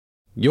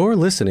You're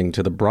listening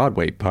to the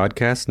Broadway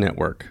Podcast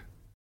Network.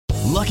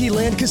 Lucky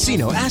Land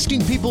Casino,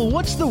 asking people,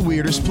 what's the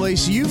weirdest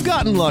place you've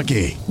gotten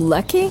lucky?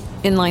 Lucky?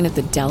 In line at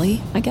the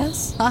deli, I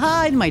guess?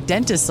 Aha, in my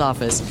dentist's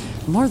office.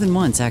 More than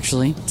once,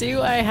 actually.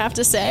 Do I have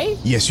to say?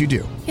 Yes, you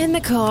do. In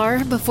the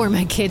car before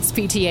my kids'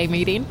 PTA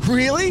meeting.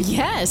 Really?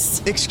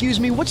 Yes.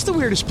 Excuse me, what's the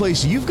weirdest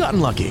place you've gotten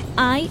lucky?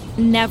 I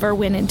never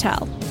win and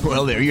tell.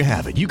 Well, there you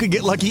have it. You can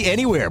get lucky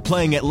anywhere,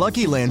 playing at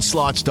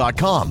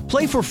LuckyLandSlots.com.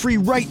 Play for free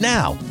right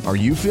now. Are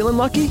you feeling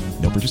lucky?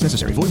 No purchase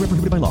necessary. Void where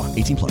prohibited by law.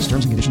 18+.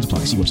 Terms and conditions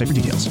apply. See website for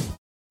details.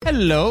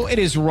 Hello, it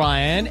is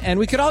Ryan, and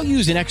we could all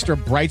use an extra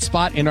bright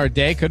spot in our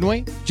day, couldn't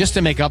we? Just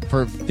to make up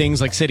for things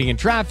like sitting in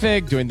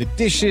traffic, doing the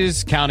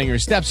dishes, counting your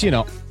steps, you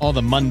know, all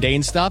the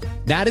mundane stuff.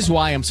 That is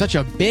why I'm such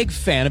a big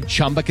fan of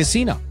Chumba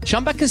Casino.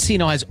 Chumba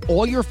Casino has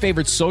all your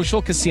favorite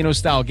social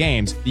casino-style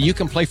games that you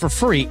can play for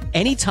free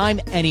anytime,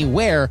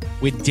 anywhere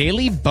with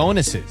daily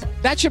bonuses.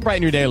 That should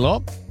brighten your day a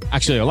little.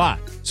 Actually, a lot.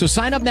 So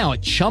sign up now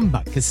at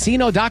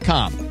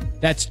ChumbaCasino.com.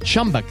 That's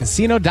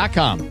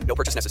ChumbaCasino.com. No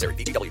purchase necessary.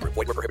 VGW Group.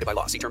 Void where prohibited by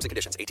law. See terms and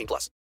conditions.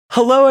 18+.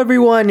 Hello,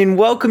 everyone, and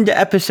welcome to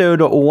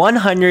episode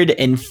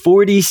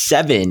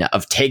 147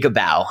 of Take a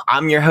Bow.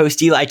 I'm your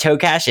host, Eli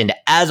Tokash, and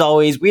as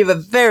always, we have a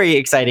very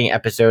exciting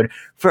episode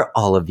for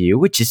all of you,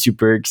 which is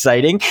super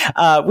exciting.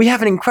 We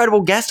have an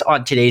incredible guest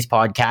on today's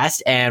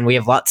podcast, and we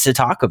have lots to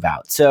talk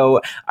about.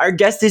 So our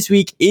guest this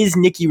week is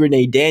Nikki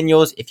Renée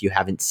Daniels. If you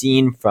haven't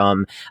seen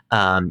from,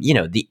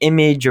 the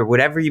image or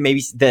whatever you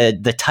maybe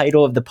the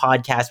title of the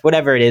podcast,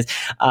 whatever it is,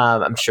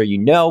 I'm sure you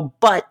know.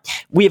 But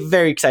we have a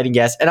very exciting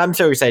guest, and I'm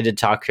so excited to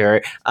talk to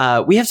her.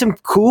 We have some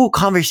cool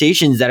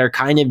conversations that are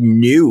kind of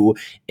new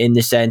in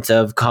the sense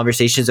of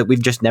conversations that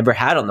we've just never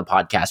had on the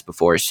podcast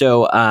before.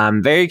 So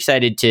I'm very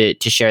excited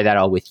to share that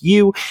all with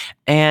you.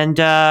 And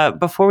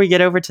before we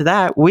get over to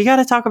that, we got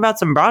to talk about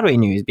some Broadway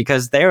news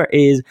because there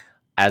is,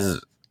 as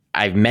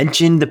I've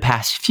mentioned the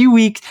past few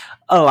weeks,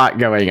 a lot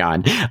going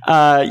on.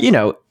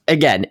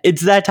 Again,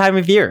 it's that time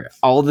of year.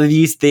 All of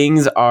these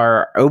things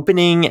are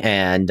opening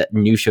and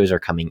new shows are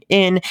coming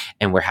in,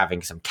 and we're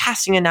having some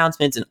casting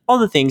announcements and all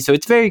the things. So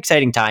it's a very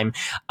exciting time.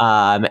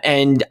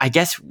 And I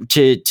guess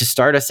to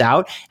start us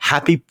out,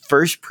 happy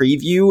first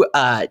preview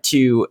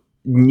to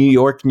New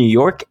York,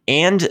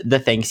 and the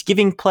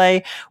Thanksgiving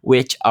play,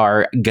 which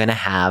are going to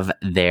have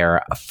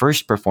their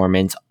first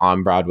performance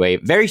on Broadway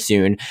very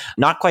soon.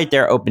 Not quite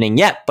their opening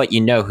yet, but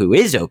you know who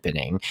is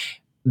opening.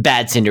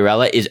 Bad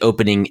Cinderella is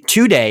opening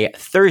today,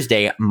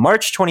 Thursday,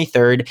 March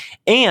 23rd,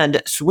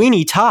 and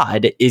Sweeney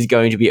Todd is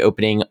going to be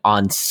opening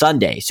on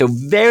Sunday. So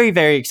very,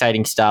 very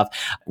exciting stuff.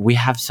 We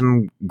have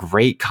some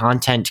great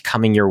content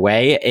coming your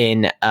way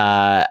in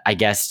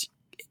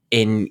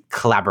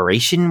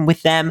collaboration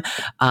with them.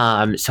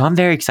 So I'm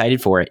very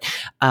excited for it.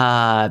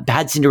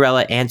 Bad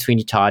Cinderella and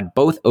Sweeney Todd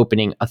both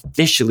opening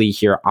officially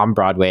here on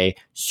Broadway.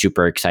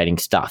 Super exciting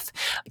stuff.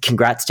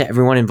 Congrats to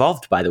everyone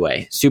involved, by the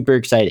way. Super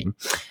exciting.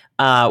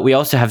 We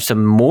also have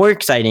some more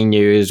exciting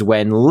news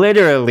when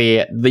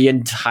literally the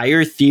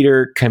entire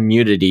theater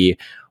community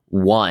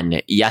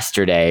won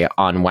yesterday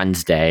on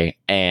Wednesday,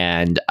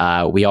 and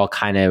we all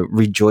kind of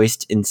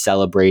rejoiced in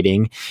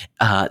celebrating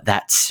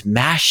that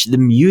Smash the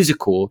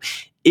Musical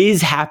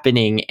is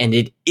happening, and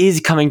it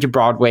is coming to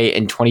Broadway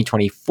in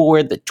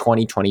 2024, the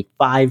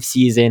 2025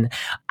 season.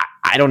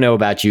 I don't know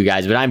about you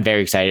guys, but I'm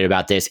very excited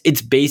about this.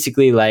 It's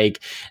basically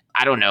like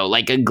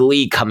a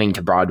Glee coming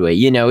to Broadway.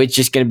 You know, it's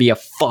just going to be a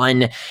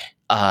fun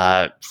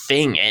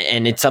thing,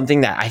 and it's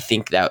something that I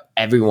think that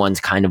everyone's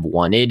kind of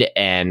wanted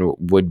and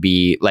would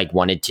be like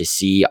wanted to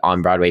see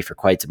on Broadway for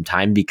quite some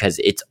time, because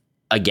it's,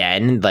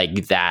 again,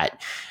 like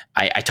that.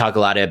 I talk a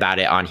lot about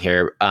it on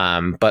here,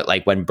 but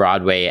like when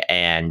Broadway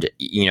and,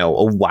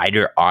 a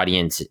wider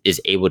audience is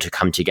able to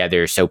come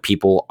together, so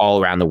people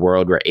all around the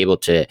world were able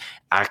to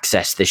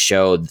access the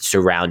show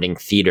surrounding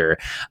theater,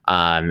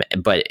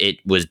 but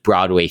it was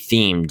Broadway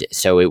themed,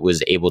 so it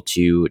was able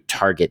to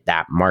target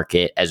that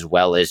market as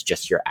well as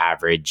just your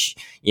average,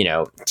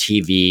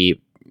 TV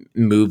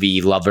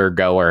movie lover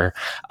goer,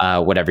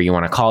 whatever you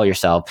want to call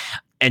yourself.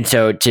 And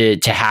so to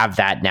have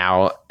that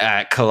now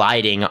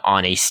colliding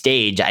on a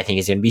stage, I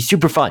think is going to be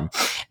super fun.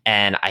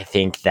 And I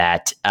think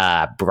that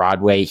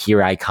Broadway,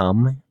 Here I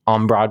Come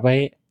on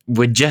Broadway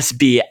would just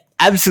be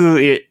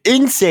absolutely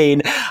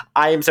insane.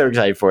 I am so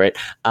excited for it,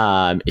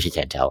 if you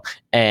can't tell.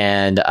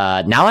 And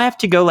now I have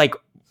to go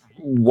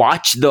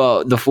watch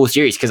the full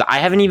series, because I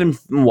haven't even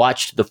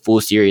watched the full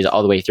series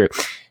all the way through.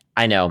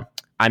 I know.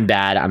 I'm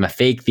bad. I'm a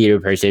fake theater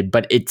person,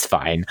 but it's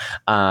fine.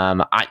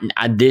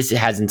 This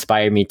has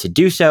inspired me to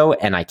do so,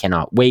 and I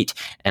cannot wait.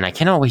 And I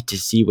cannot wait to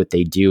see what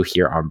they do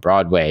here on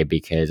Broadway,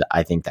 because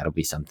I think that'll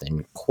be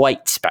something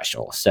quite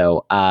special.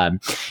 So,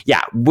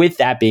 with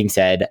that being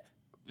said,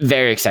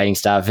 very exciting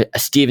stuff.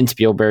 Steven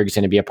Spielberg is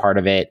going to be a part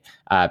of it,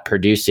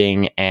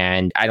 producing,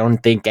 and I don't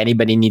think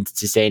anybody needs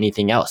to say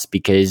anything else,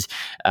 because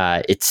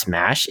it's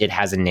Smash. It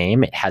has a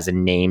name. It has a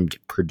named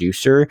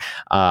producer.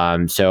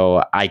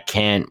 So I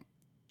can't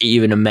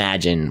even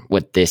imagine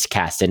what this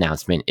cast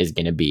announcement is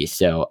going to be.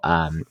 So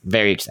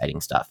very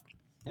exciting stuff.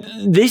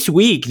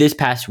 This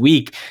past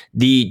week,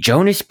 the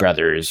Jonas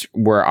Brothers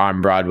were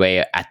on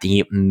Broadway at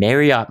the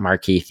Marriott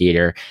Marquis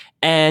Theater.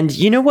 And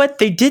you know what?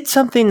 They did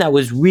something that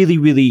was really,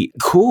 really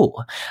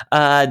cool.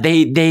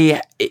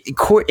 They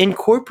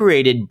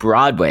incorporated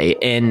Broadway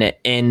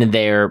in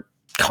their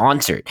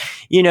concert.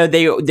 You know,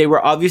 they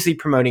were obviously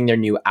promoting their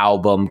new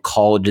album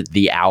called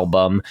The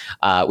Album,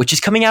 which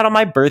is coming out on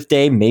my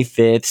birthday, May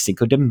 5th,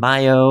 Cinco de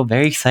Mayo.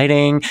 Very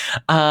exciting.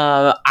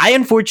 I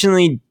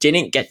unfortunately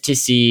didn't get to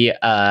see,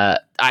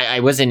 I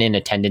wasn't in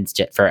attendance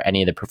for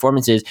any of the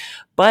performances,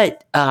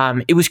 but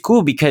it was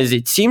cool because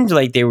it seemed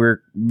like they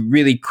were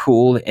really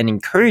cool and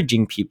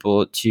encouraging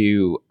people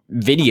to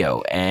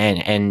video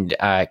and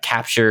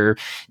capture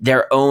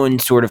their own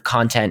sort of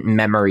content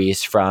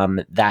memories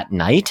from that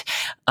night.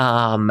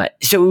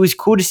 So it was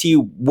cool to see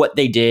what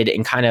they did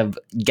and kind of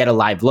get a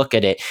live look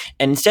at it.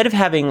 And instead of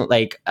having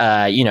like,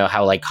 you know,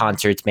 how like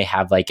concerts may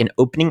have like an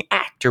opening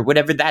act or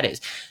whatever that is,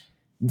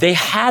 they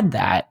had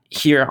that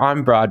here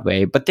on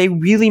Broadway, but they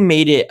really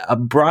made it a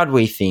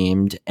Broadway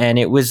themed. And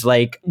it was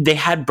like they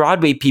had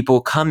Broadway people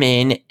come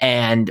in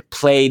and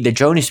play the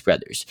Jonas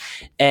Brothers.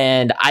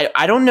 And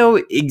I don't know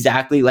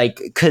exactly, like,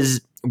 because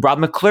Rob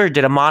McClure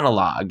did a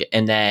monologue,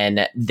 and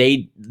then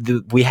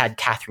we had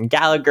Catherine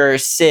Gallagher,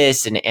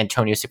 Sis, and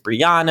Antonio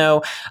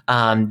Cipriano.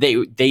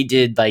 They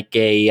did like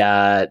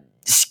a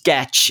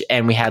sketch,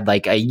 and we had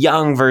like a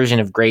young version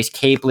of Grace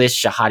Capeless,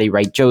 Shahadi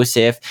Wright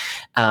Joseph.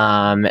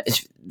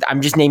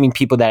 I'm just naming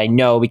people that I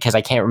know because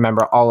I can't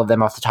remember all of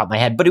them off the top of my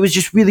head, but it was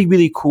just really,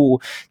 really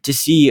cool to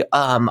see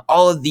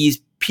all of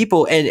these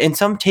people and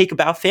some Take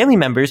About family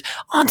members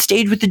on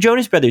stage with the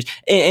Jonas Brothers,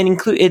 and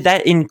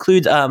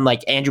includes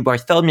like Andrew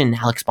Barth Feldman and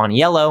Alex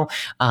Boniello.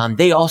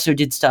 They also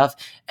did stuff,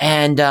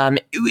 and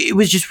it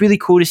was just really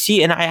cool to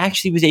see. And I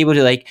actually was able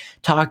to like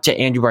talk to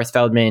Andrew Barth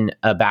Feldman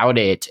about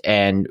it,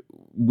 and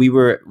we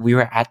were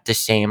at the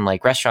same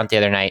like restaurant the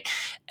other night,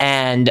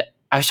 and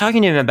I was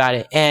talking to him about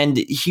it, and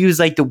he was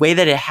like, the way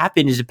that it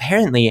happened is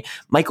apparently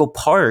Michael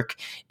Park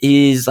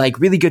is like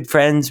really good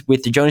friends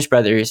with the Jonas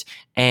Brothers,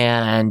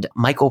 and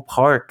Michael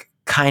Park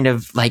kind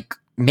of like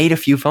made a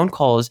few phone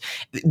calls.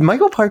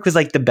 Michael Park was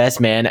like the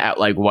best man at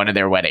like one of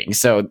their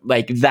weddings. So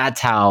like that's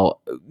how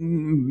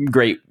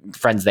great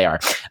friends they are.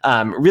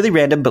 Really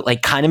random, but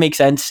like kind of makes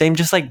sense. Same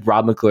just like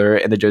Rob McClure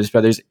and the Jonas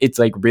Brothers. It's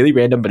like really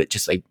random, but it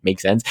just like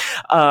makes sense.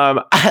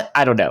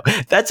 I don't know.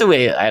 That's the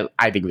way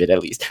I think of it, at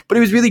least. But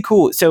it was really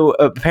cool. So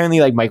apparently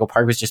like Michael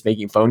Park was just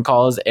making phone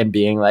calls and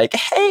being like,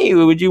 hey,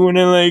 would you want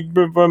to like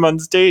perform on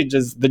stage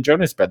as the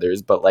Jonas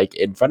Brothers, but like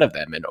in front of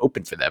them and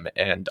open for them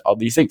and all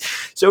these things.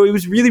 So it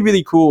was really,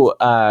 really cool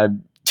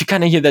to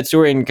kind of hear that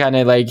story and kind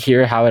of like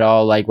hear how it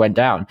all like went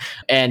down.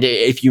 And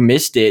if you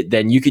missed it,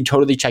 then you could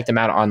totally check them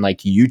out on like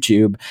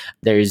YouTube.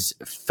 There's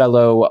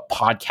fellow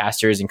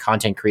podcasters and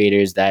content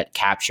creators that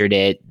captured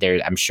it.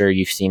 I'm sure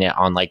you've seen it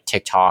on like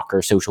TikTok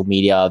or social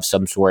media of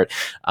some sort,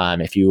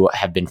 if you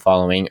have been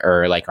following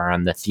or like are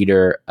on the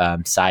theater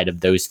side of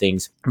those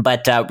things.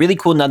 But really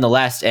cool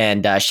nonetheless.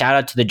 And shout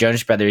out to the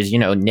Jonas Brothers. You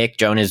know, Nick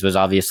Jonas was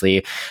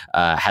obviously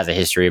has a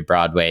history of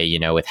Broadway, you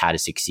know, with How to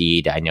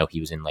Succeed. I know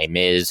he was in Les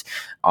Mis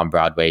on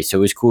Broadway. So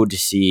it was cool to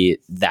see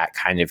that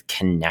kind of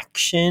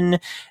connection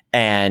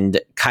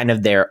and kind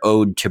of their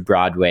ode to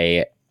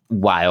Broadway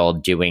while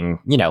doing,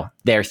 you know,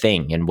 their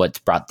thing and what's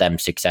brought them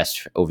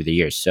success over the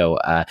years. So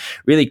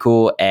really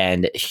cool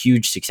and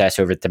huge success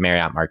over at the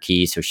Marriott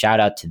Marquis. So shout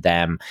out to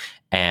them.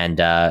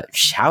 And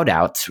shout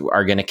outs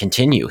are going to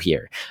continue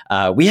here.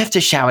 We have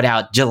to shout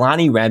out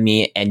Jelani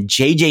Remy and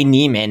JJ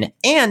Neiman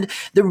and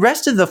the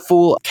rest of the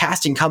full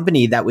cast and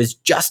company that was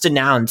just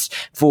announced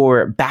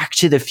for Back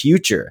to the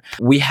Future.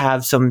 We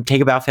have some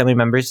Take About family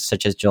members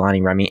such as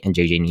Jelani Remy and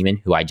JJ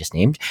Neiman, who I just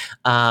named.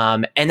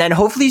 And then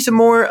hopefully some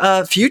more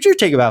future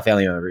Take About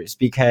family members,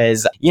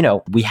 because, you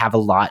know, we have a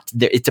lot.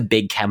 It's a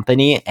big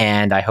company,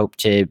 and I hope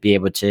to be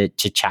able to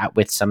chat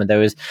with some of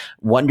those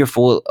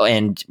wonderful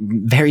and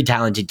very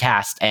talented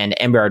cast.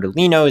 And Amber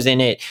Ardolino is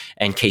in it,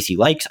 and Casey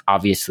Likes,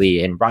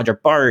 obviously, and Roger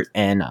Bart,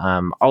 and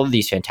all of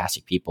these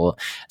fantastic people.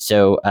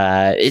 So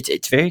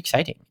it's very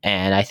exciting,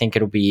 and I think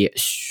it'll be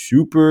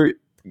super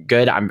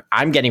good.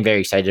 I'm getting very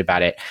excited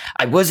about it.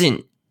 I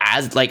wasn't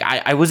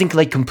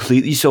like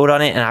completely sold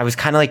on it, and I was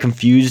kind of like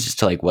confused as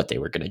to like what they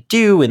were going to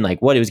do and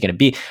like what it was going to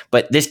be.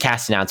 But this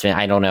cast announcement,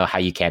 I don't know how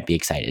you can't be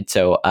excited.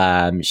 So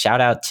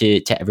shout out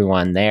to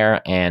everyone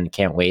there, and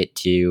can't wait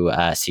to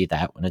see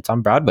that when it's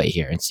on Broadway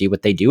here and see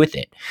what they do with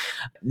it.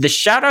 The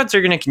shout outs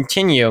are going to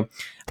continue.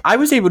 I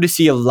was able to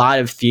see a lot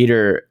of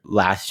theater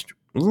last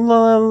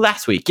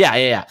week.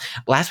 Yeah.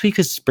 Last week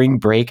was spring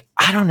break.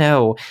 I don't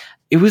know.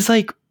 It was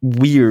like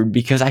weird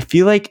because I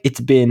feel like it's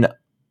been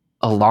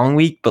a long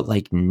week, but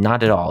like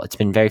not at all. It's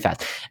been very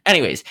fast.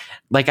 Anyways,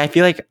 like I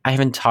feel like I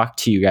haven't talked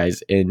to you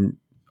guys in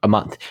a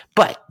month,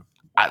 but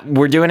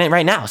we're doing it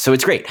right now, so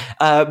it's great.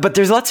 But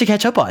there's lots to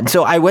catch up on.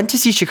 So I went to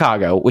see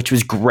Chicago, which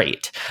was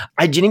great.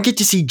 I didn't get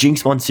to see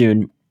Jinx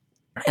Monsoon,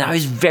 and I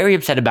was very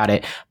upset about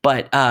it,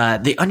 but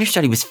the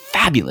understudy was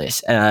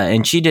fabulous,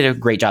 and she did a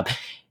great job.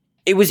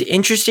 It was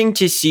interesting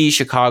to see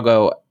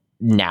Chicago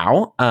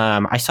now.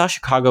 I saw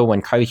Chicago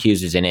when Carly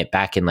Hughes was in it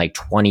back in like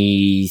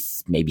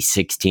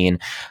 2016.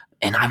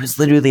 And I was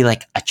literally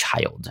like a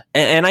child.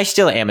 And I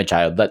still am a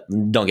child, but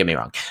don't get me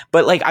wrong.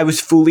 But like I was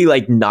fully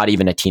like not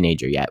even a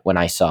teenager yet when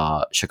I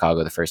saw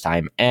Chicago the first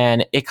time.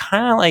 And it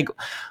kind of like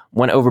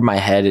went over my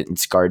head and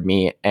scarred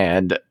me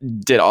and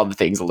did all the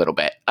things a little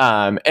bit.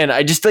 And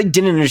I just like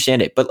didn't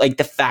understand it. But like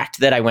the fact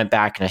that I went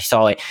back and I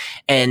saw it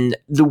and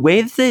the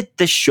way that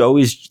the show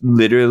is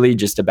literally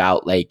just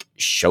about like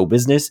show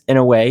business in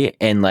a way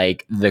and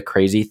like the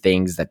crazy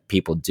things that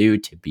people do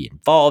to be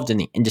involved in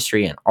the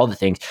industry and all the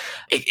things.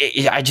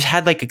 I just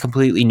had like a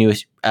completely new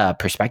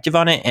perspective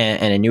on it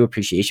and a new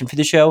appreciation for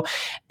the show.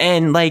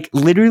 And like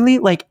literally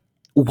like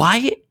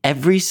why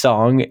every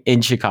song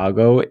in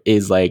Chicago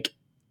is like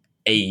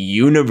a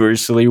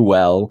universally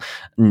well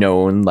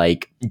known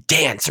like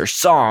dance or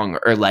song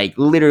or like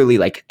literally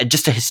like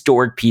just a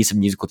historic piece of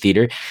musical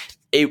theater.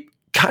 It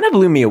kind of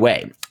blew me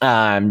away.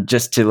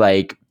 Just to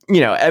like,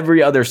 you know,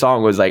 every other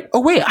song was like, oh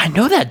wait, I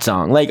know that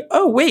song. Like,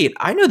 oh wait,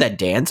 I know that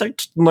dance. I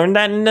learned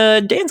that in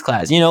dance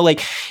class. You know,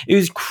 like it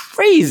was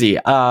crazy.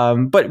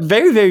 But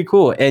very, very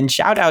cool. And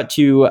shout out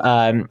to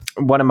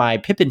one of my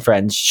Pippin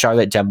friends,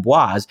 Charlotte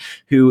Demboise,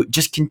 who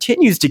just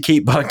continues to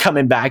keep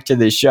coming back to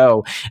this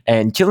show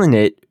and killing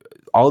it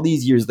all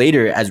these years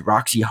later as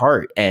Roxy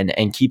Hart and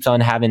keeps on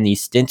having these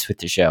stints with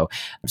the show.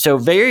 So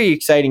very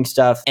exciting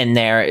stuff in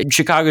there.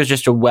 Chicago's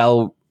just a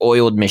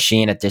well-oiled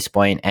machine at this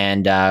point,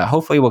 and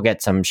hopefully we'll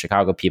get some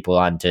Chicago people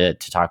on to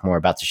talk more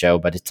about the show,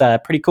 but it's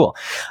pretty cool.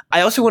 I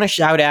also want to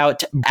shout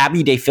out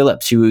Abby Day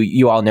Phillips, who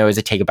you all know is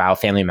a Take a Bow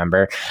family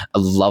member. I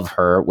love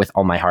her with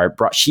all my heart.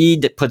 She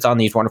puts on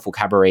these wonderful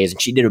cabarets,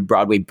 and she did a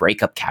Broadway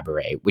breakup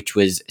cabaret, which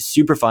was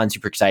super fun,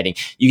 super exciting.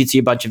 You can see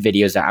a bunch of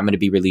videos that I'm going to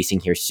be releasing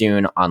here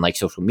soon on like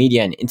social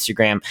media and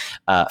Instagram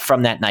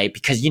from that night,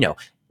 because, you know,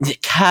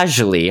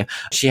 casually,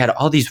 she had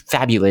all these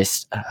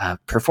fabulous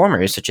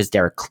performers such as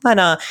Derek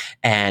Klena,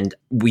 and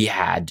we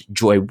had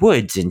Joy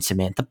Woods and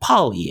Samantha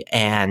Polly,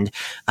 and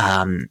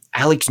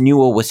Alex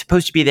Newell was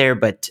supposed to be there,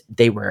 but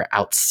they were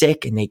out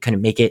sick and they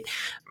couldn't make it.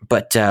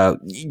 But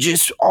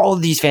just all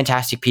of these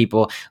fantastic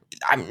people.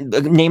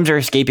 Names are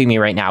escaping me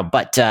right now,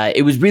 but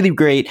it was really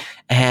great,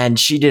 and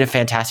she did a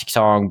fantastic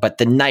song. But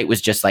the night was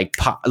just like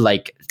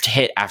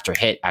hit after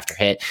hit after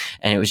hit,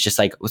 and it was just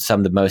like some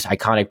of the most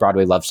iconic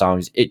Broadway love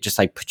songs. It just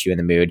like put you in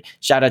the mood.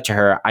 Shout out to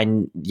her.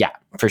 Yeah,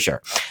 for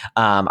sure.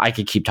 I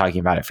could keep talking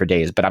about it for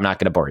days, but I'm not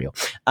going to bore you.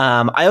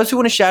 I also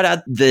want to shout out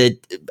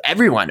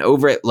everyone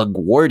over at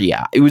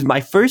LaGuardia. It was my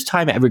first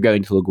time ever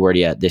going to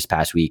LaGuardia this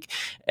past week,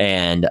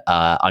 and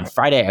on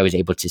Friday I was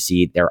able to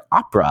see their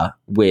opera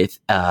with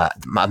a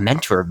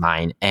mentor of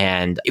mine,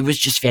 and it was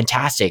just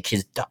fantastic.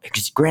 His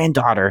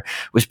granddaughter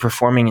was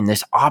performing in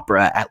this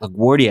opera at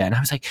LaGuardia, and I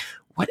was like,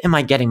 what am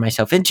I getting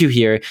myself into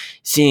here,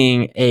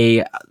 seeing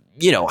a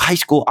high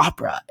school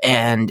opera?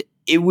 And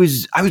I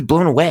was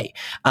blown away.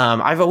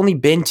 I've only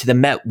been to the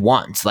Met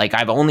once. Like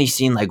I've only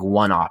seen like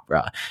one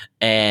opera.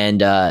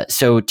 And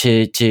so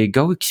to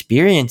go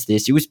experience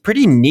this, it was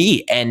pretty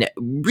neat and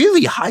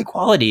really high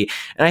quality.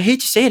 And I hate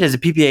to say it as a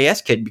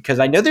PPAS kid, because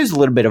I know there's a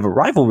little bit of a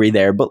rivalry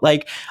there, but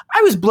like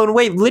I was blown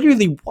away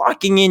literally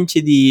walking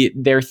into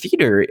their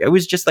theater. It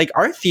was just like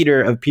our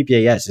theater of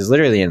PPAS is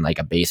literally in like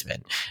a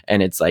basement,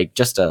 and it's like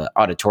just a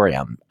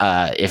auditorium,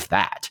 if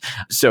that.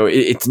 So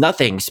it's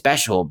nothing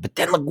special. But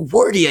then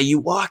LaGuardia, you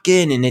walk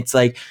in and it's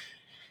like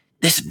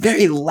this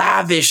very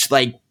lavish,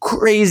 like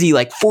crazy,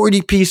 like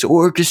 40-piece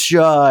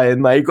orchestra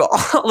and like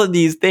all of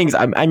these things.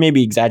 I may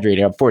be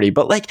exaggerating on 40,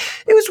 but like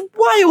it was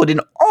wild,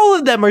 and all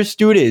of them are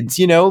students,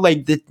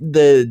 like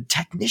the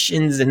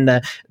technicians and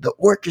the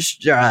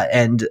orchestra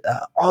and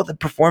all the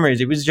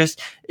performers. It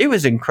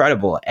was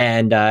incredible,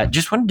 and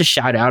just wanted to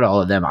shout out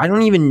all of them. I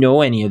don't even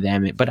know any of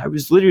them, but I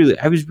was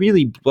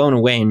really blown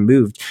away and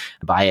moved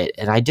by it,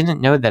 and I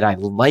didn't know that I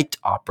liked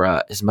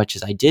opera as much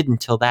as I did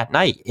until that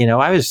night.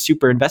 I was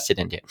super invested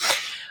in it.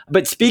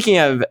 But speaking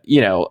of,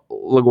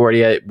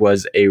 LaGuardia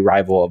was a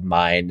rival of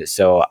mine.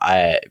 So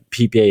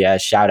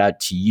PPAS, shout out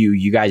to you.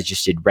 You guys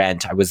just did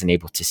Rent. I wasn't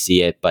able to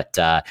see it, but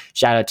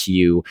shout out to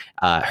you.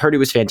 Heard it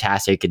was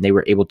fantastic, and they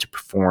were able to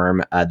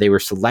perform. They were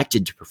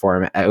selected to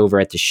perform over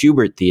at the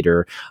Schubert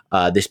Theater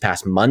this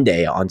past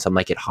Monday on some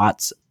Like It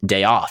Hot's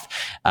day off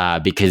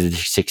because of the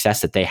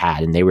success that they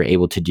had. And they were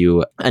able to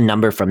do a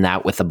number from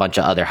that with a bunch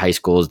of other high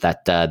schools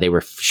that they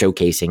were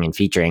showcasing and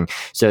featuring.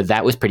 So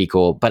that was pretty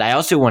cool. But I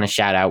also want to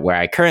shout out where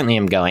I currently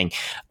am going,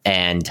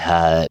 and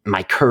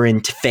my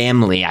current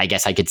family, I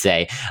guess I could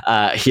say,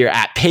 here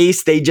at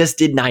Pace. They just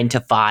did 9 to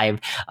 5.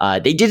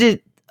 They did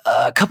it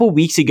a couple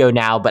weeks ago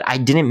now, but I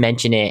didn't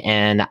mention it.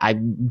 And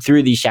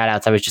through these shout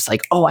outs, I was just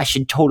like, oh, I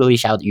should totally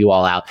shout you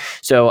all out.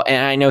 So,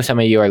 and I know some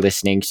of you are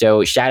listening.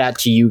 So shout out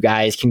to you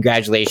guys.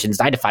 Congratulations.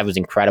 9 to 5 was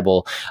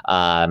incredible.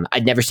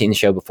 I'd never seen the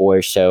show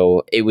before,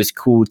 so it was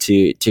cool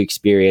to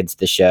experience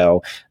the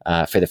show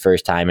for the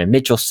first time. And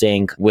Mitchell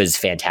Sink was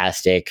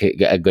fantastic.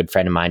 A good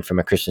friend of mine from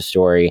A Christmas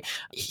Story.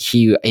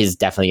 He is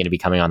definitely going to be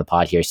coming on the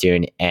pod here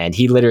soon. And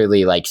he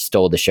literally like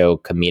stole the show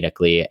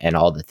comedically and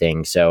all the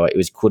things. So it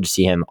was cool to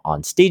see him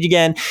on stage stage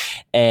again.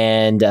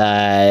 And,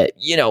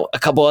 a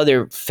couple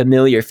other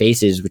familiar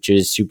faces, which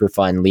is super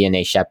fun.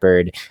 Renée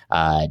Shepherd,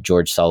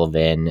 George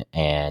Sullivan,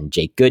 and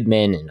Jake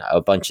Goodman, and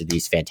a bunch of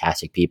these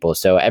fantastic people.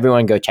 So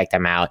everyone go check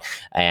them out.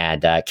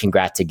 And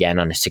congrats again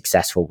on a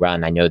successful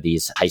run. I know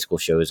these high school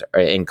shows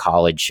and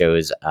college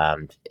shows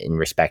in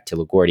respect to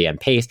LaGuardia and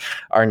Pace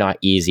are not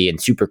easy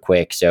and super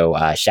quick. So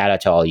shout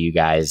out to all you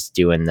guys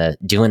doing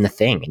the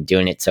thing and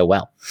doing it so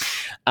well.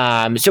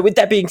 So with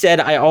that being said,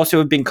 I also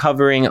have been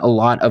covering a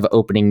lot of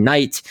opening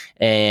night,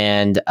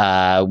 and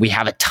we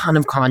have a ton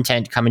of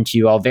content coming to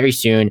you all very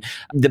soon.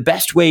 The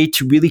best way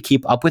to really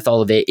keep up with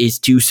all of it is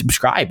to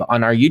subscribe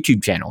on our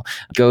YouTube channel.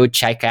 Go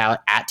check out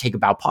at Take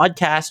About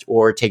Podcast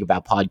or Take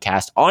About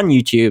Podcast on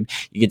YouTube.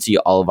 You can see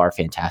all of our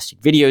fantastic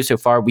videos so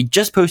far. We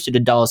just posted a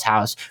Doll's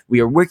House. We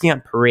are working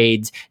on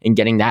parades and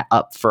getting that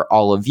up for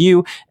all of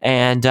you.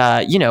 And,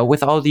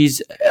 with all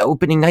these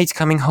opening nights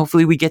coming,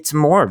 hopefully we get some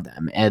more of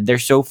them. And they're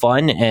so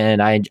fun,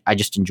 and I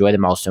just enjoy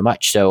them all so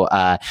much. So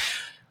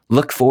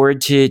look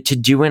forward to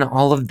doing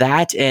all of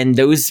that. And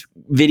those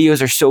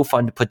videos are so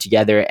fun to put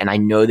together, and I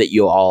know that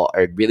you all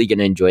are really going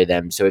to enjoy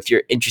them. So if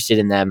you're interested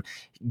in them,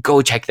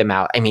 go check them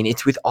out. I mean,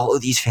 it's with all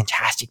of these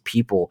fantastic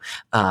people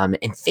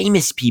and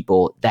famous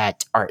people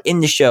that are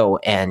in the show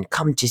and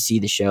come to see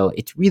the show.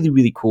 It's really,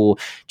 really cool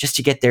just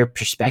to get their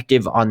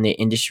perspective on the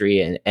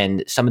industry,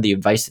 and some of the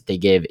advice that they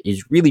give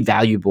is really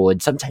valuable,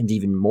 and sometimes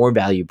even more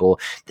valuable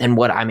than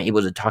what I'm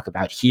able to talk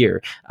about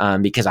here,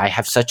 because I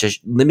have such a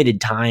limited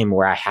time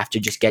where I have to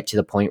just get to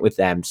the point with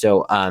them.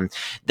 So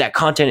that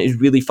content is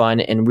really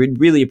fun, and we'd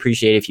really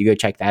appreciate it if you go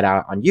check that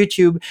out on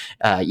YouTube.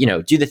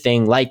 Do the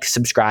thing, like,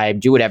 subscribe,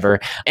 do whatever.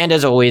 And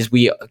as always,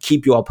 we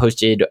keep you all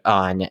posted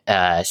on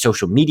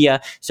social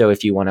media. So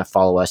if you want to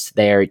follow us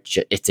there,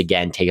 it's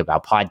again, Take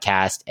About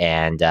Podcast,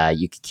 and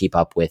you can keep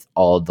up with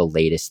all the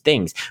latest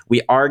things.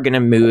 We are going to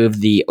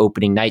move the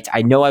opening nights.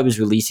 I know I was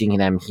releasing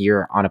them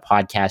here on a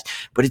podcast,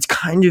 but it's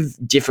kind of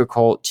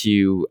difficult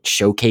to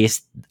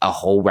showcase a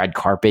whole red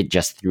carpet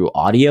just through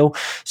audio.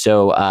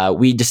 So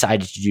we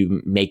decided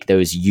to make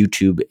those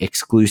YouTube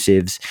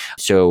exclusives.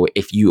 So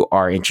if you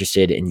are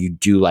interested and you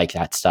do like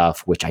that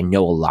stuff, which I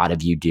know a lot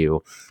of you do,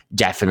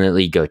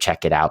 definitely go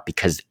check it out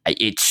because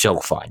it's so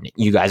fun.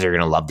 You guys are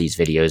going to love these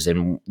videos,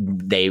 and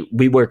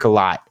we work a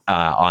lot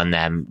on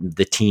them.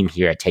 The team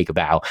here at Take a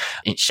Bow.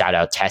 And shout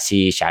out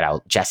Tessie, shout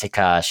out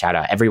Jessica, shout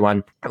out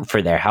everyone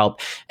for their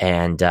help.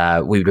 And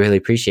we'd really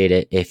appreciate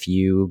it if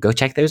you go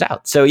check those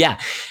out. So yeah,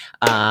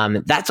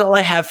 that's all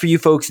I have for you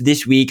folks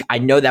this week. I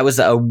know that was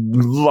a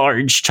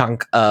large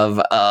chunk of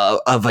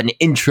an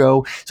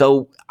intro,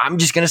 so I'm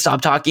just going to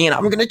stop talking and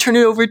I'm going to turn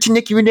it over to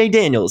Nikki Renée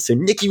Daniels. So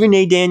Nikki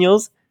Renée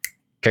Daniels,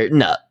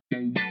 curtain up.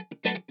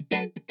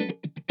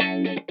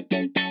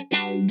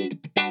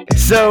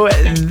 So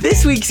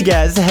this week's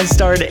guest has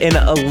starred in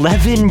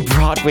 11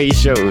 Broadway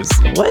shows.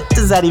 What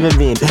does that even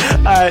mean?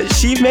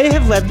 She may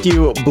have left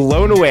you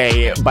blown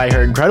away by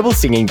her incredible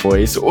singing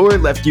voice, or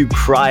left you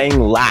crying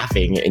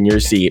laughing in your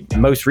seat.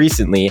 Most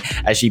recently,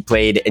 as she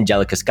played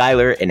Angelica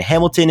Schuyler in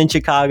Hamilton in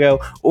Chicago,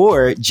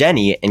 or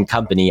Jenny in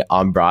Company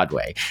on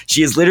Broadway.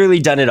 She has literally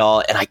done it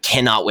all, and I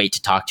cannot wait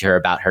to talk to her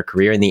about her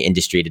career in the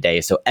industry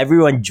today. So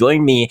everyone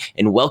join me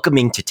in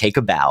welcoming to Take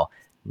a Bow,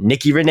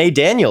 Nikki Renée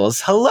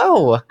Daniels.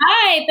 Hello.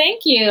 Hi,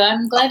 thank you.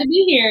 I'm glad to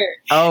be here.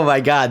 Oh my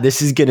God,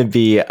 this is going to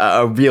be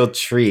a real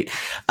treat.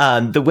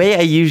 The way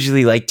I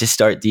usually like to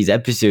start these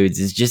episodes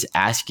is just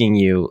asking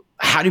you,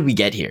 how did we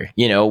get here?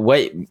 You know,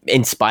 what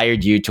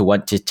inspired you to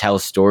want to tell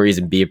stories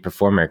and be a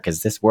performer?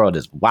 Because this world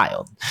is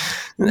wild.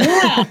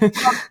 Yeah.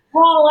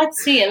 Well,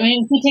 let's see. I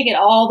mean, if we take it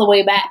all the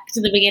way back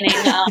to the beginning,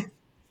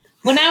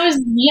 when I was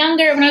a young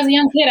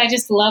kid, I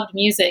just loved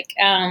music.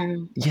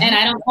 And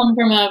I don't come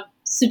from a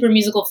super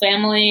musical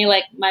family.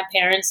 Like, my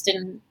parents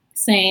didn't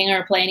sing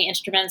or play any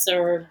instruments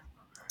or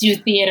do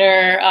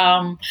theater.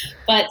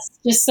 But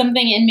just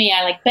something in me,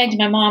 I begged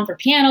my mom for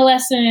piano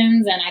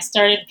lessons, and I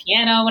started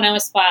piano when I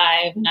was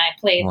 5, and I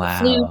played the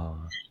flute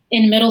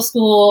in middle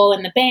school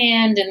in the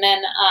band. And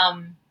then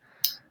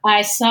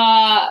I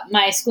saw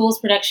my school's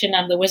production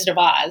of The Wizard of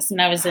Oz,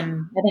 and I was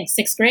in, I think,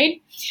 6th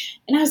grade.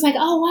 And I was like,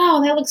 oh,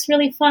 wow, that looks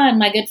really fun.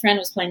 My good friend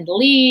was playing the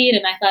lead,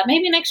 and I thought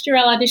maybe next year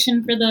I'll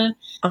audition for the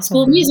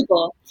school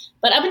musical.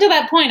 But up until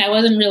that point, I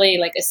wasn't really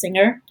a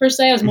singer per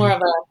se. I was more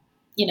of a,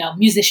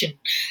 musician.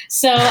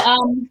 So I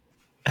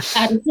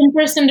auditioned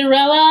for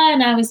Cinderella,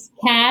 and I was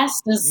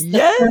cast as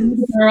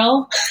the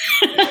girl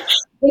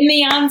in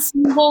the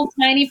ensemble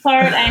tiny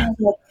part. I had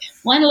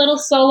one little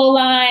solo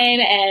line,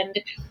 and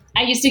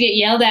I used to get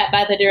yelled at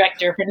by the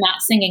director for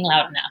not singing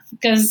loud enough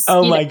because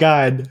my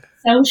God,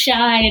 so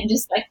shy and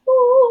just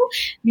ooh,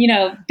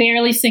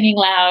 barely singing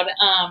loud.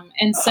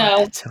 And so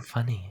that's so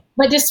funny.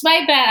 But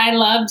despite that, I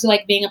loved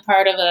being a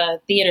part of a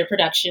theater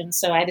production.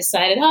 So I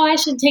decided, I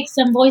should take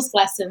some voice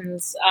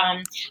lessons.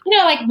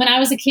 When I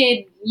was a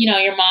kid,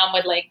 your mom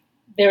would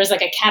there was a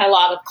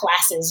catalog of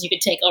classes you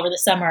could take over the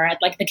summer at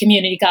the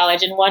community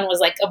college, and one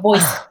was a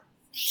voice.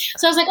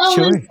 So I was like,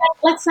 Sure.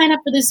 let's sign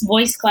up for this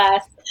voice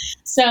class.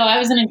 So I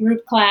was in a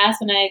group class,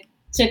 and I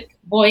took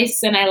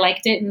voice, and I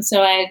liked it. And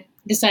so I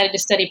decided to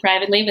study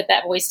privately with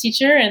that voice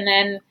teacher. And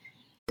then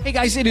Hey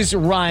guys, it is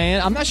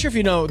Ryan. I'm not sure if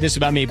you know this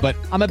about me, but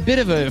I'm a bit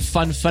of a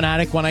fun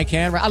fanatic when I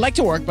can. I like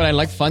to work, but I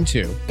like fun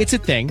too. It's a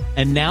thing.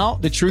 And now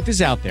the truth is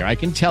out there. I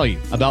can tell you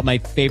about my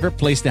favorite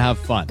place to have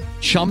fun.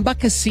 Chumba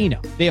Casino.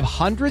 They have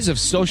hundreds of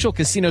social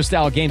casino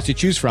style games to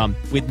choose from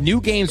with new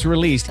games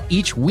released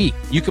each week.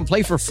 You can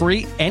play for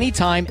free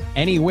anytime,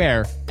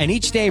 anywhere. And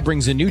each day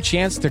brings a new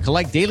chance to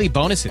collect daily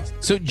bonuses.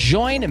 So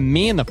join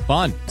me in the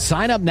fun.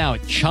 Sign up now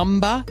at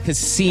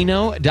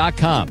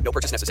ChumbaCasino.com. No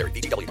purchase necessary.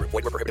 VGW Group.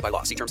 Void were prohibited by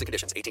law. See terms and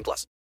conditions.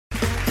 18+.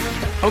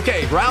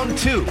 Okay, round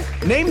two.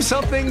 Name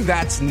something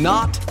that's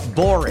not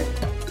boring.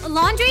 A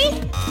laundry?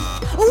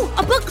 Ooh,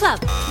 a book club.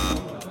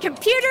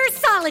 Computer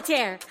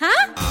solitaire,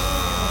 huh?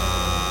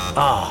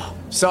 Ah,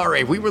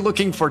 sorry. We were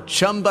looking for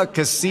Chumba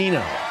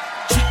Casino.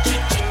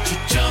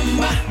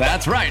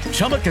 That's right.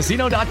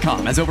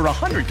 ChumbaCasino.com has over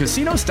 100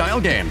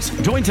 casino-style games.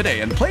 Join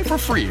today and play for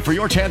free for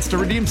your chance to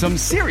redeem some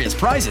serious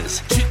prizes.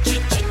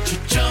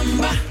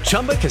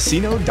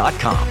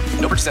 ChumbaCasino.com.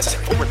 No purchase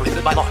necessary. Void were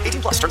prohibited by law.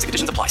 18+. Terms and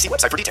conditions apply. See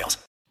website for details.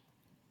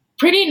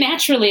 pretty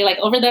naturally, like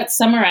over that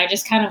summer, I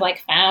just kind of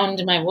like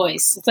found my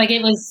voice. It's like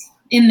it was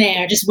in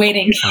there just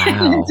waiting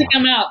to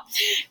come out.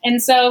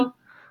 And so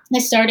I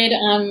started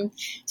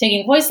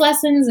taking voice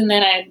lessons, and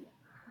then I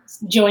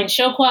joined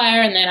show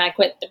choir, and then I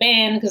quit the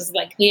band because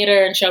like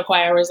theater and show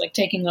choir was like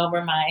taking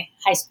over my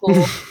high school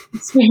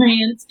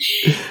experience.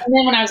 And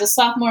then when I was a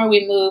sophomore,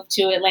 we moved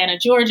to Atlanta,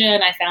 Georgia,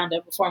 and I found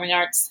a performing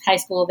arts high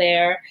school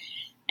there.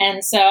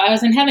 And so I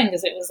was in heaven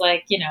because it was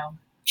like, you know,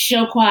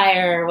 show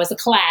choir was a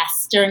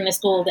class during the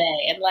school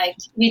day, and like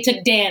we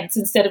took dance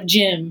instead of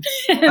gym.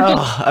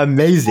 Oh,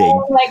 amazing.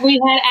 So, like we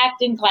had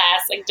acting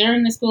class like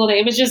during the school day.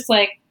 It was just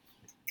like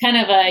kind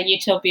of a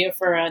utopia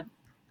for a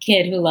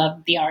kid who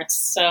loved the arts.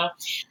 So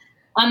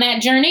on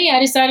that journey, I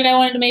decided I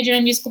wanted to major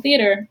in musical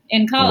theater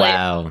in college.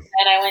 Wow.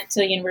 And I went to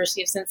the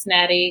University of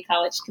Cincinnati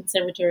College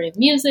Conservatory of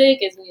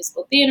Music as a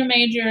musical theater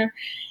major.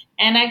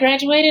 And I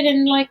graduated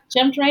and like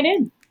jumped right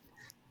in.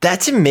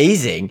 That's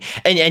amazing.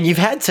 And you've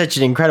had such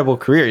an incredible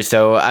career.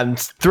 So I'm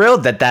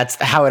thrilled that that's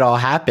how it all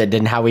happened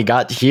and how we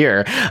got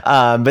here.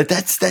 But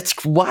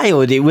that's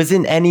wild. It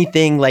wasn't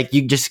anything like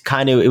you just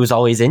kind of, it was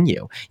always in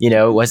you. You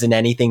know, it wasn't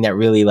anything that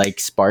really like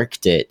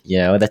sparked it. You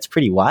know, that's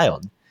pretty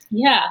wild.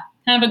 Yeah.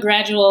 Kind of a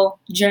gradual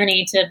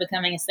journey to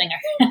becoming a singer.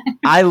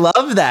 I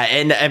love that.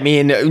 And I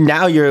mean,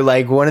 now you're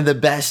like one of the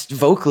best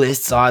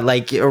vocalists on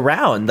like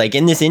around, like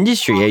in this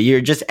industry.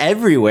 You're just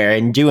everywhere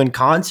and doing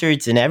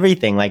concerts and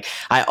everything. Like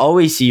I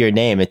always see your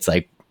name. It's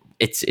like,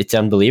 it's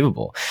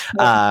unbelievable.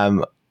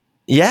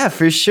 Yeah,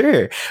 for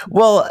sure.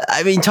 Well,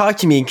 I mean, talk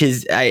to me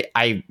because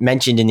I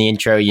mentioned in the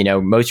intro, you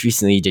know, most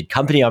recently you did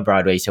Company on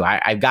Broadway. So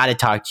I've got to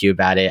talk to you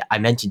about it. I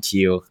mentioned to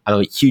you, I'm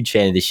a huge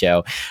fan of the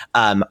show.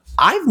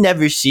 I've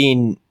never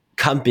seen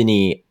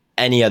Company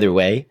any other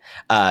way.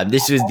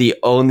 This was the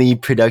only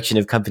production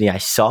of Company I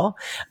saw.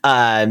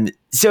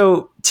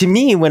 So to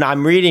me, when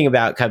I'm reading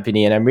about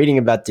Company and I'm reading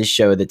about this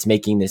show that's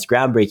making this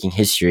groundbreaking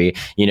history,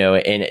 you know,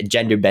 and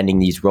gender bending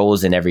these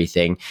roles and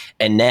everything,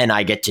 and then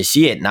I get to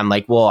see it and I'm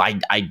like, well,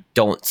 I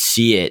don't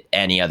see it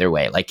any other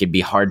way. Like it'd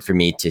be hard for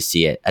me to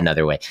see it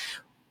another way.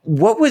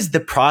 What was the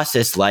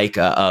process like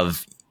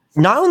of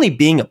not only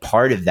being a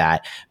part of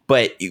that,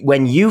 but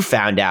when you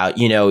found out,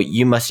 you know,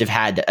 you must have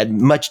had a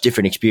much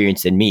different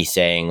experience than me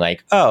saying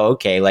like, oh,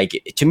 okay,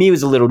 like to me it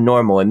was a little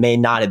normal. It may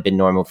not have been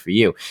normal for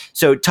you.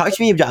 So talk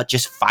to me about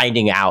just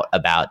finding out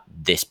about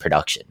this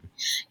production.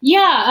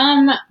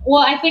 Yeah.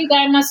 Well, I think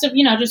I must have,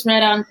 you know, just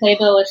read on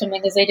Playbill or something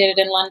because they did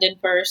it in London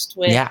first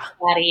with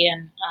Patty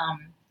and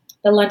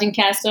the London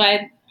cast. So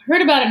I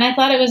heard about it and I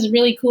thought it was a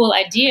really cool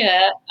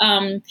idea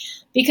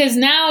because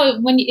now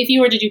if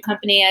you were to do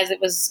Company as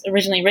it was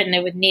originally written,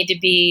 it would need to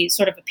be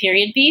sort of a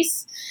period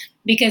piece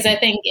because I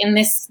think in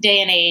this day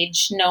and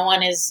age, no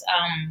one is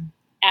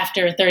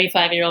after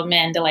 35-year-old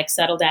men to like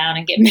settle down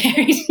and get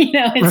married. You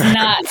know, it's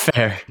not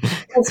fair.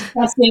 It's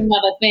pressing of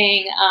a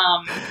thing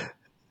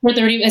for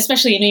 30,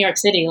 especially in New York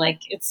City. Like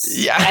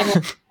it's, I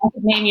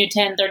could name you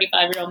 10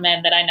 35-year-old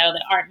men that I know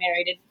that aren't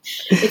married.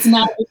 It's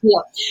not a big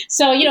deal.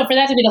 So, you know, for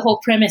that to be the whole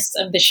premise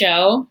of the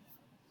show,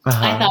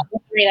 I thought it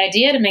was a great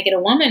idea to make it a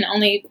woman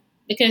only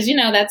because, you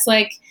know, that's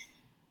like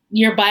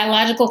your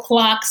biological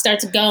clock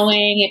starts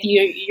going. If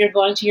you're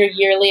going to your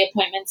yearly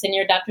appointments and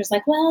your doctor's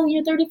like, well,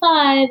 you're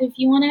 35. If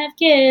you want to have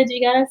kids,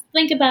 you got to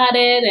think about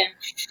it. And,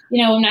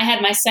 you know, when I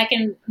had my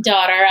second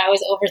daughter, I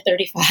was over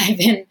 35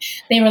 and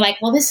they were like,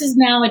 well, this is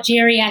now a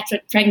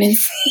geriatric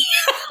pregnancy.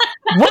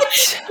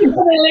 What? They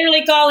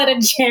literally call it a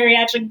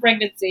geriatric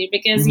pregnancy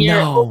because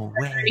you're over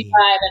 35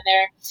 and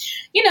they're,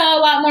 you know,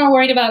 a lot more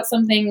worried about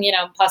something, you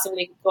know,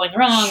 possibly going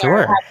wrong.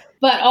 Sure.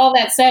 But all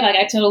that said, like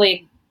I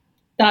totally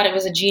thought it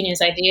was a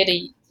genius idea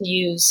to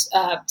use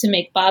to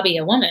make Bobby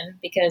a woman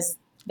because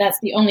that's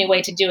the only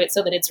way to do it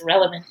so that it's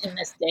relevant in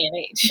this day and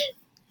age.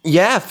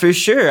 Yeah, for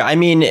sure. I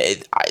mean,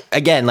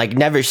 again, like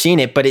never seen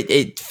it, but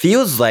it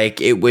feels like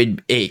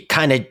it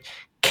kind of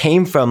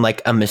came from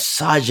like a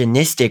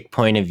misogynistic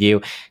point of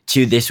view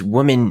to this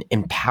woman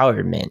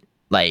empowerment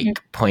like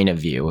point of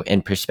view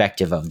and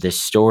perspective of this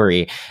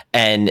story,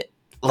 and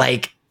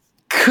like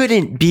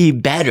couldn't be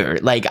better.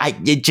 Like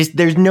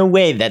there's no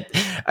way that,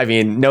 I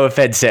mean, no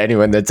offense to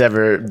anyone that's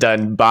ever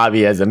done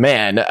Bobby as a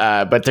man,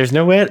 but there's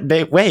no way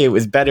it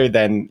was better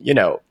than,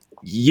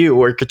 you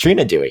or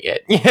Katrina doing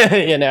it.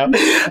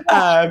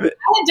 I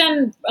had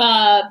done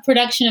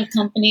production of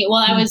Company.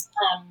 Well, I was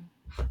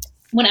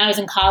when I was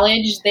in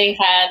college.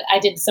 I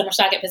did summer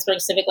stock at Pittsburgh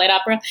Civic Light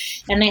Opera,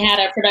 and they had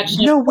a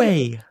production. No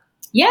way.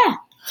 Yeah.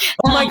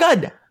 Oh my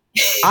God.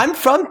 I'm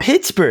from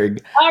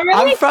Pittsburgh. Oh,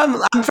 really?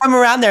 I'm from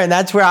around there, and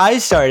that's where I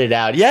started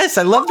out. Yes,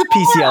 I love the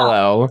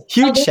PCLO.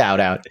 Huge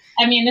shout out.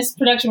 I mean, this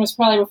production was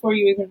probably before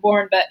you were even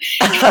born, but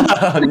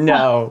oh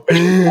no.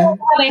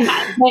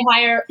 They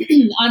hire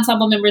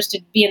ensemble members to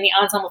be in the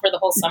ensemble for the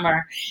whole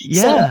summer.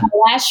 Yeah. So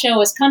the last show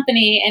was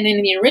Company, and then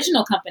in the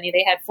original Company,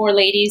 they had 4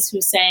 ladies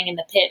who sang in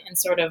the pit and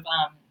sort of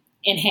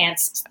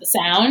enhanced the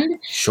sound.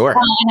 Sure.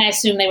 And I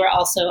assume they were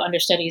also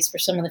understudies for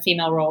some of the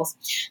female roles.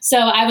 So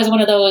I was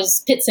one of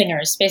those pit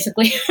singers,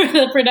 basically, for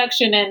the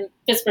production in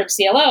Pittsburgh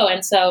CLO.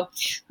 And so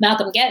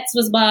Malcolm Getz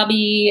was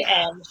Bobby,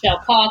 and Michelle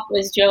Falk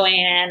was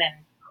Joanne, and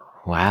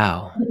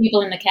wow,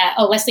 people in the cast.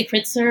 Oh, Leslie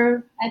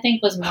Kritzer, I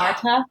think, was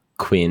Marta.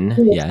 Quinn,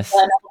 yes.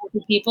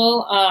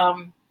 People.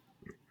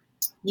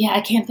 Yeah,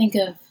 I can't think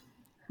of.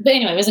 But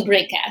anyway, it was a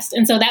great cast.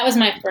 And so that was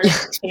my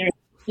first experience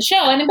with the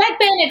show. And back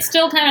then, it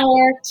still kind of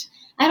worked.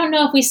 I don't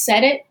know if we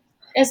set it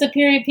as a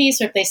period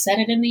piece or if they set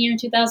it in the year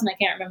 2000. I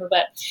can't remember,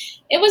 but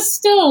it was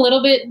still a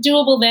little bit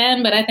doable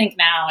then. But I think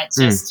now it's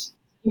just,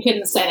 you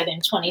couldn't set it in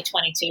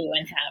 2022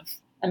 and have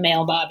a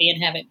male Bobby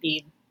and have it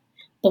be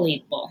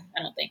believable.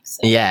 I don't think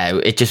so. Yeah,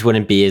 it just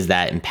wouldn't be as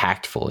that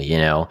impactful,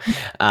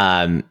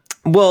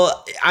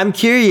 Well, I'm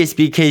curious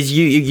because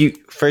you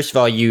first of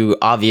all, you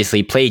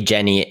obviously played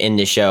Jenny in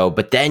the show,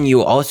 but then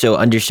you also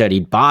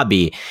understudied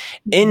Bobby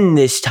in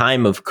this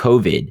time of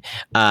COVID,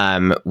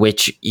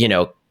 which,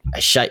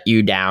 shut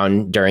you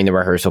down during the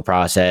rehearsal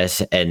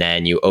process, and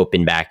then you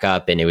opened back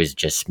up and it was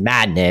just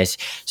madness.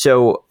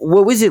 So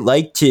what was it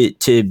like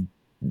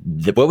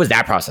what was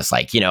that process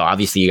like?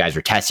 Obviously you guys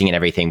were testing and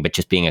everything, but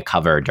just being a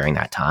cover during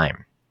that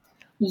time.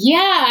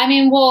 Yeah, I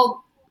mean,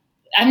 well,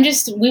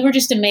 we were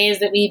just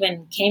amazed that we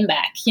even came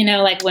back,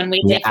 like when they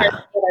first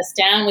put us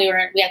down,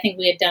 I think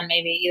we had done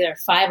maybe either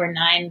 5 or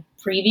 9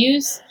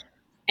 previews,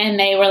 and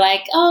they were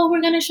like, oh,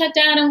 we're going to shut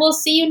down and we'll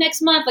see you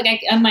next month.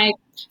 Like on my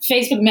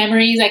Facebook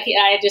memories,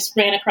 I just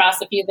ran across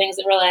a few things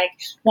that were like,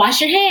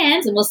 wash your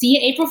hands and we'll see you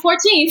April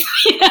 14th.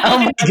 Oh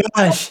my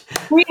gosh.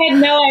 We had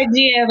no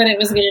idea that it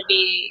was going to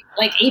be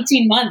like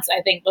 18 months,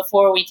 I think,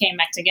 before we came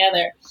back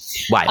together.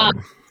 Wow.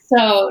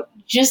 So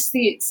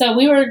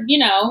we were,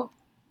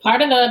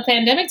 part of the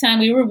pandemic time,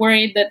 we were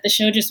worried that the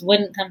show just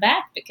wouldn't come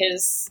back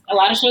because a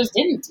lot of shows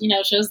didn't,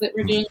 shows that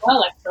were doing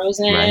well, like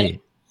Frozen. Right.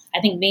 I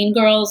think Mean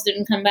Girls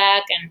didn't come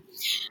back.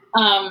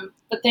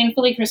 But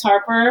thankfully, Chris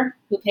Harper,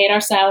 who paid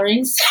our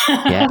salaries.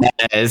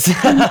 Yes.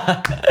 Come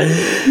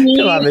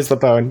on, Miss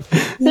Lapone.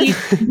 He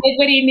did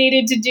what he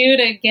needed to do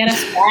to get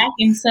us back.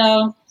 And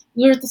so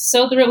we were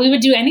so thrilled. We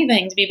would do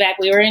anything to be back.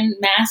 We were in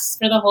masks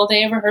for the whole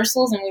day of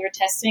rehearsals, and we were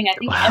testing. I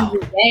think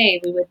every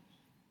day we would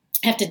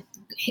have to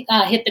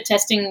hit the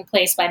testing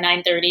place by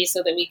 9:30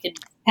 so that we could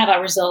have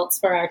our results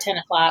for our 10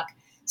 o'clock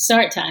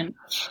start time.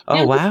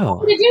 Oh,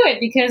 wow. We had to do it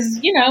because,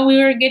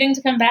 we were getting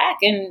to come back.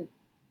 And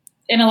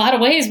in a lot of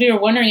ways, we were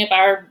wondering if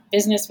our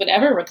business would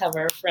ever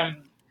recover from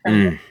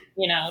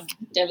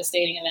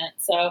devastating event.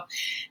 So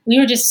we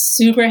were just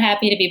super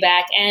happy to be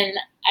back. And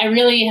I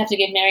really have to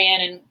give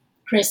Marianne and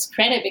Chris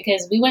credit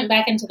because we went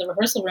back into the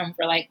rehearsal room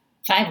for like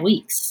 5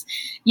 weeks.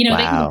 Wow.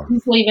 They could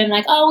easily been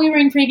like, oh, we were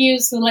in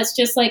previews, so let's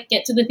just like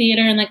get to the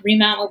theater and like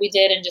remount what we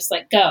did and just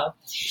like go.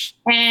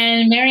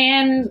 And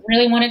Marianne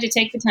really wanted to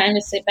take the time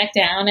to sit back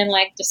down and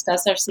like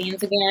discuss our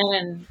scenes again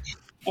and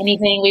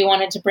anything we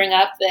wanted to bring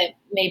up that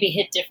maybe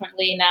hit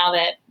differently now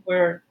that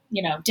we're,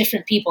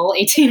 different people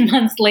 18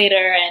 months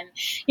later. And,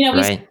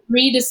 we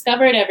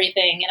rediscovered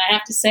everything. And I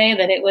have to say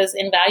that it was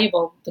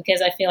invaluable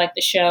because I feel like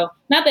the show,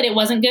 not that it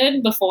wasn't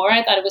good before,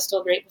 I thought it was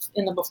still great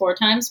in the before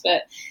times,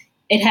 but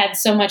it had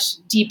so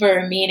much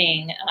deeper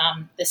meaning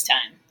this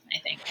time, I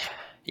think.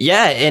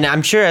 Yeah, and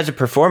I'm sure as a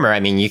performer,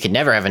 you can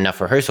never have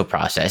enough rehearsal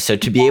process. So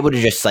to be able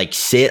to just like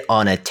sit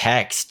on a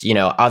text,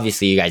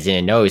 obviously you guys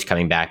didn't know it was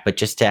coming back, but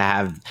just to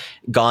have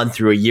gone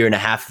through a year and a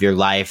half of your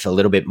life, a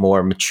little bit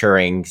more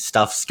maturing,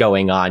 stuff's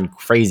going on,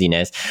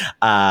 craziness,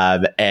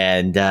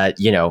 and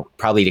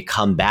probably to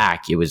come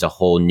back, it was a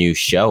whole new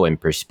show and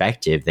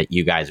perspective that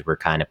you guys were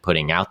kind of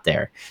putting out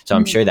there. So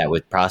I'm sure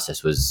that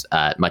process was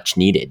much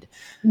needed.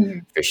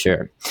 For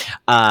sure.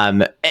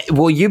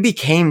 Well, you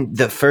became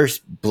the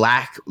first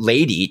Black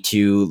lady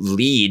to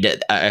lead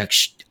an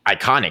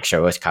iconic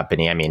show as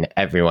Company.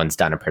 Everyone's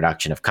done a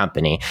production of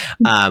Company.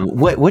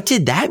 What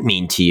did that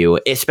mean to you,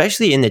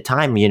 especially in the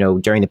time,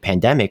 during the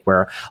pandemic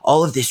where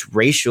all of this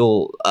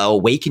racial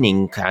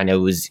awakening kind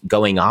of was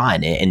going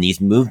on and these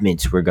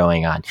movements were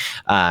going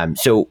on?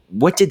 So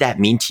what did that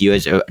mean to you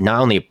as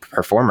not only a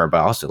performer,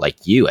 but also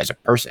like you as a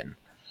person?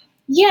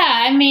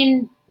 Yeah,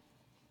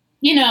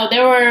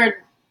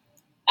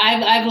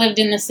 I've lived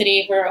in the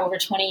city for over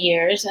 20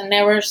 years, and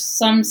there were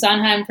some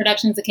Sondheim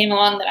productions that came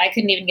along that I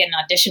couldn't even get an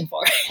audition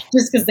for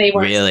just because they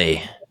weren't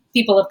Really?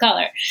 people of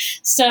color.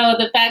 So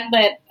the fact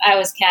that I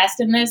was cast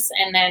in this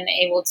and then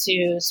able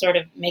to sort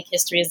of make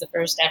history as the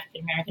first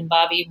African-American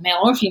Bobby, male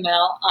or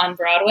female, on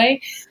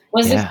Broadway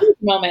was a huge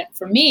moment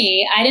for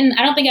me. I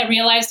don't think I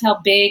realized how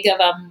big of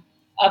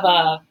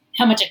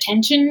how much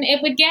attention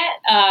it would get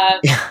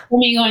for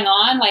me going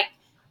on. Like,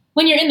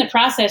 when you're in the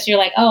process, you're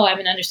like, oh, I'm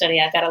an understudy.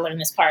 I've got to learn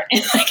this part.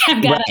 And like,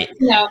 I've got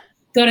to,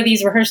 go to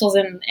these rehearsals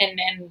and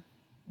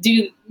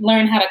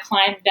learn how to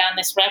climb down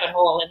this rabbit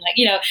hole. And like,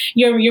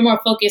 you're more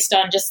focused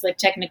on just the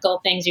technical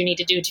things you need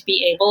to do to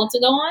be able to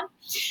go on.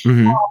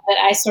 Mm-hmm. But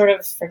I sort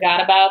of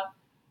forgot about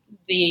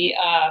the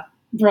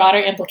broader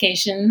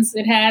implications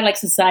it had, like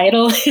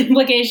societal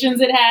implications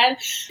it had.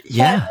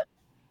 Yeah. But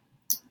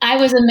I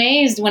was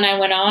amazed when I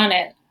went on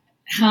it,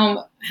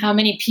 how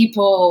many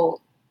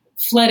people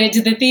flooded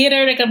to the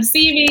theater to come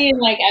see me. And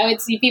like, I would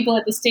see people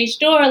at the stage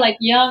door, like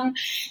young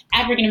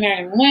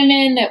African-American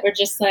women that were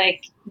just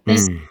like,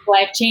 this is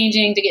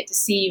life-changing to get to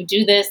see you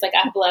do this. Like,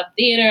 I've loved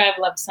theater. I've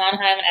loved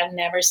Sondheim. And I've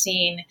never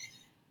seen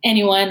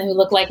anyone who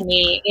looked like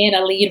me in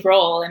a lead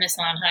role in a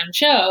Sondheim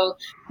show,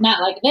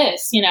 not like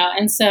this,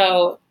 And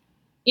so,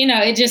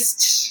 it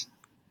just,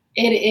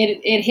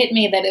 it hit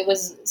me that it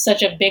was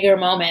such a bigger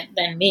moment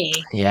than me.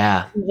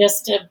 Yeah.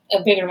 Just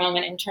a bigger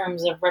moment in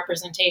terms of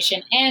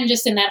representation, and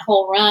just in that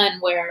whole run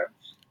where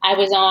I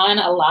was on,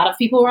 a lot of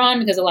people were on,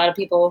 because a lot of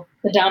people,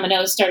 the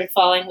dominoes started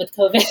falling with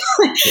COVID.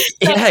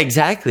 Yeah,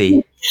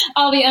 exactly.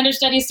 All the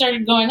understudies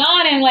started going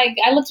on, and like,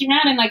 I looked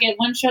around, and like at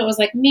one show it was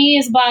like me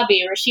as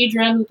Bobby,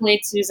 Rashidra, who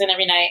played Susan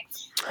every night,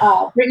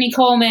 Brittany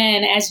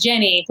Coleman as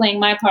Jenny playing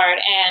my part,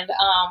 and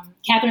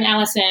Catherine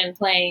Allison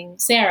playing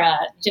Sarah,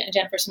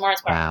 Jennifer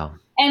Smart's part. Wow.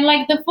 And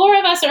like, the four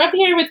of us are up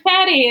here with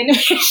Patty, and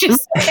it's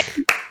just like,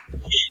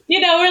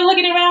 we're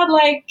looking around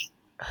like,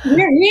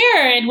 we're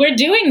here and we're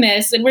doing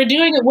this and we're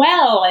doing it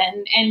well,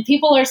 and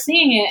people are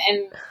seeing it,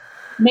 and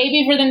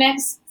maybe for the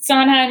next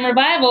Sondheim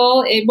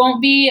revival, it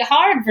won't be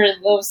hard for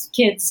those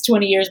kids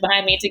 20 years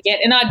behind me to get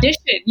an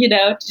audition,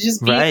 to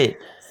just be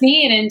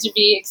seen and to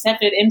be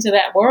accepted into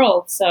that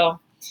world. So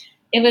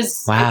it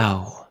was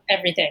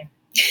everything.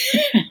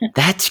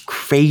 That's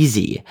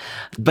crazy,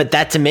 but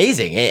that's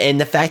amazing.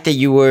 And the fact that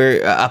you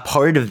were a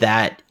part of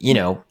that,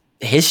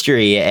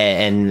 history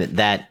and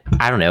that,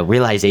 I don't know,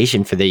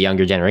 realization for the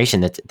younger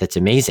generation, that's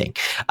amazing.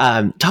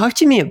 Talk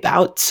to me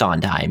about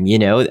Sondheim.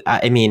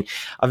 I mean,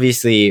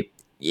 obviously,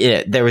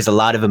 there was a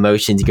lot of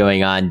emotions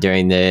going on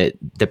during the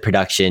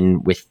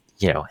production with,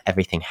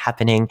 everything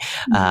happening,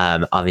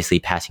 obviously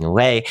passing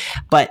away,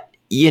 but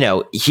he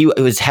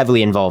was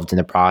heavily involved in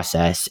the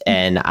process.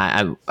 And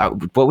I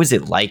what was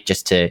it like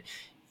just to,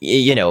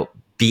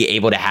 be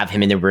able to have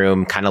him in the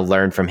room, kind of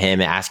learn from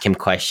him, ask him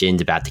questions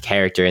about the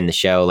character in the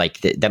show?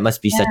 Like, that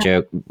must be such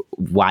a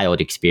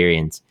wild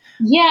experience.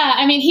 Yeah,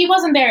 I mean, he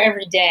wasn't there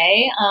every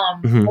day.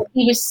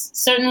 He was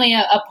certainly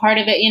a part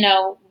of it.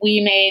 We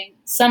made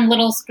some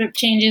little script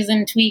changes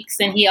and tweaks,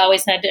 and he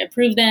always had to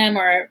approve them,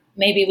 or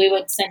maybe we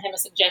would send him a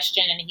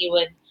suggestion and he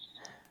would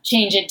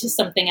change it to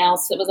something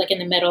else that was like in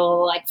the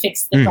middle, like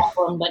fix the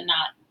problem,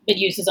 but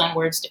use his own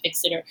words to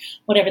fix it, or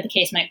whatever the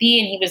case might be.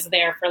 And he was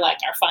there for like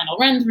our final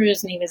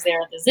run-throughs, and he was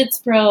there at the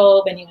Zitz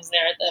probe, and he was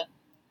there at the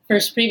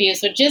first preview.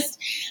 So just,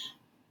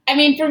 I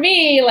mean, for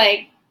me,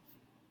 like,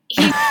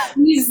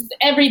 he's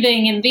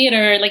everything in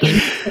theater. Like, in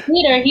the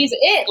theater, he's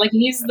it. Like,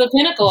 he's the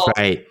pinnacle.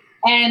 Right.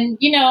 And,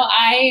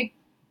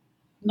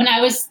 when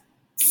I was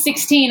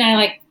 16, I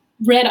like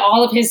read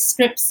all of his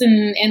scripts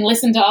and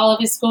listened to all of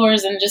his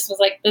scores, and just was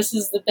like, this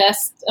is the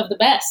best of the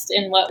best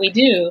in what we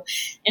do.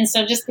 And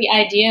so just the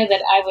idea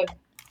that I would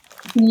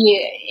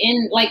be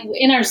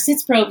in our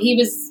Zitz probe, he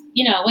was,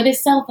 with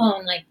his cell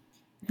phone, like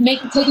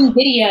taking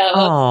video.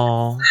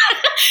 Oh.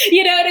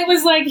 And it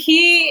was like,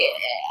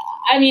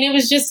 it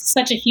was just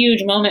such a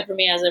huge moment for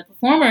me as a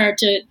performer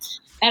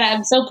and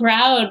I'm so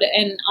proud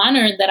and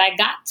honored that I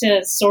got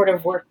to sort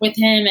of work with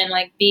him and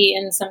like be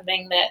in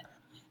something that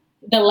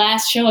the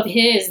last show of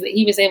his that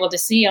he was able to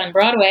see on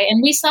Broadway.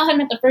 And we saw him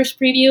at the first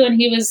preview, and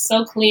he was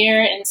so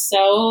clear and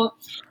so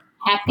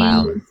happy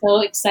and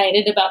so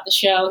excited about the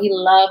show. He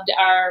loved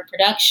our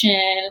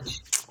production.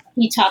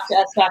 He talked to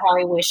us about how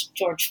he wished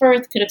George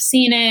Firth could have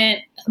seen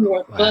it, who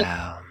wrote the book.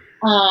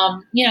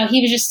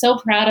 He was just so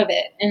proud of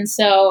it. And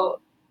so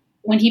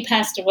when he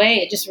passed away,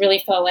 it just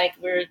really felt like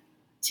we were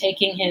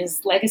taking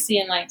his legacy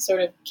and like sort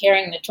of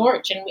carrying the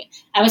torch. And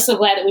I was so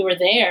glad that we were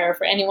there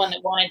for anyone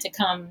that wanted to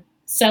come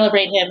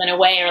celebrate him in a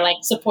way, or like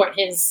support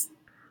his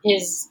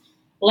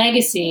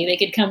legacy. They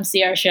could come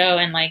see our show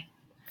and like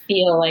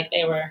feel like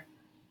they were,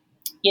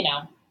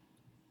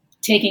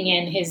 taking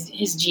in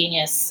his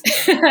genius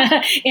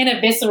in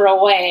a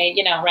visceral way,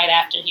 right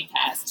after he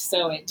passed.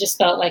 So it just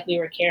felt like we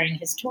were carrying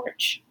his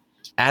torch.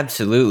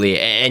 Absolutely.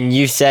 And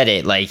you said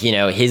it, like,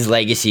 his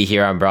legacy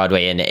here on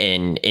Broadway and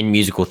in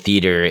musical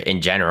theater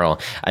in general.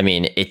 I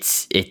mean,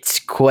 it's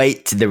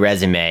quite the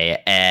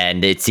resume.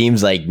 And it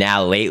seems like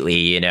now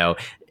lately,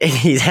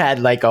 he's had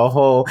like a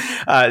whole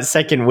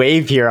second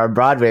wave here on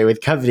Broadway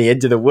with Company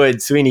Into the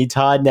Woods, Sweeney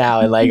Todd now,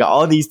 and like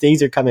all these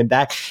things are coming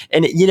back.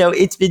 And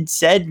it's been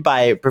said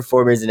by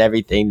performers and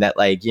everything that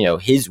like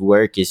his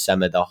work is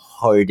some of the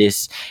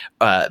hardest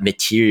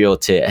material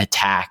to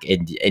attack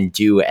and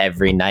do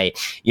every night.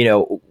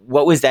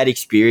 What was that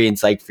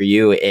experience like for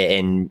you?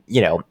 And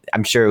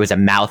I'm sure it was a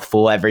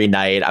mouthful every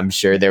night. I'm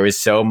sure there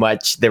was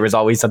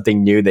always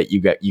something new that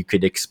you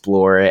could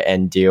explore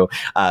and do.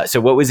 So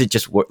what was it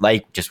just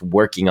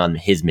working on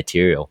his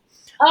material?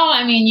 Oh,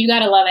 I mean, you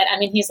gotta love it. I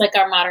mean, he's like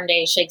our modern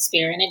day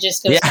Shakespeare, and it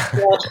just goes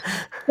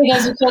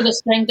to show the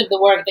strength of the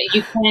work, that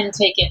you can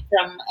take it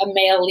from a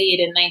male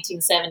lead in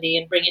 1970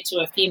 and bring it to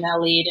a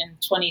female lead in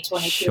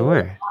 2022. Sure.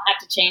 You don't have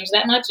to change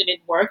that much, and it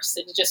works.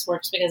 It just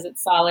works because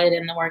it's solid,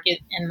 and the work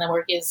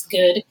is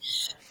good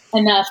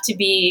enough to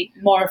be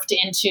morphed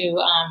into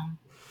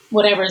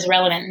whatever is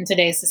relevant in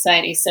today's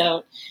society.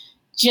 So,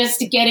 just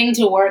getting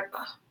to work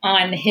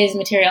on his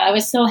material, I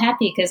was so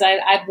happy because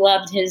I've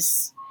loved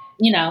his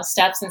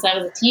stuff since I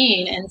was a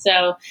teen. And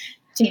so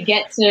to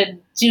get to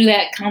do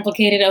that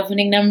complicated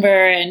opening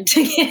number and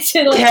to get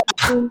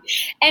to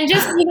and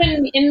just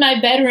even in my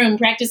bedroom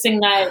practicing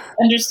my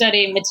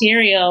understudy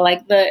material,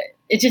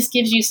 it just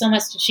gives you so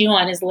much to chew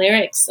on. His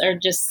lyrics are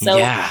just so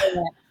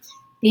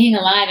Being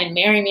Alive and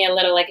Marry Me a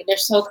Little, like they're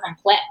so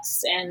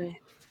complex. And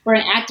for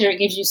an actor, it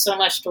gives you so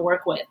much to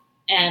work with.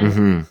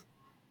 And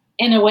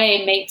in a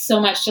way, makes so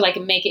much to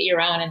make it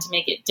your own and to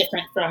make it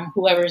different from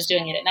whoever's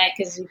doing it at night,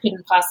 because you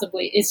couldn't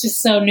possibly, it's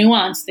just so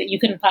nuanced that you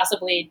couldn't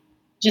possibly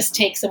just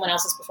take someone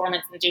else's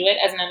performance and do it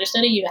as an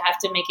understudy. You have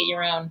to make it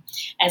your own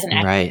as an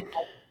actor, right.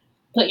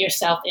 Put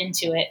yourself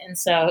into it. And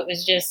so it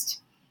was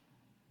just,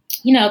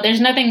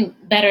 there's nothing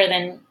better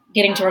than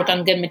getting to work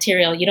on good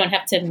material. You don't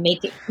have to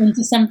make it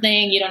into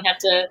something. You don't have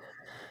to,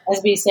 as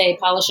we say,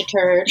 polish a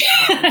turd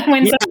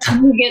when you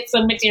get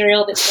some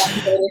material that's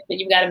complicated, but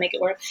you've got to make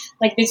it work.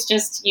 Like it's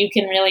just, you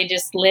can really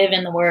just live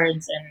in the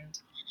words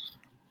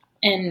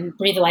and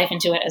breathe life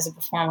into it as a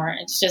performer.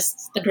 It's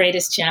just the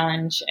greatest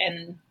challenge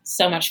and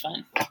so much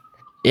fun.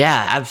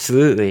 Yeah,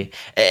 absolutely.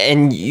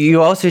 And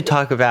you also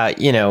talk about,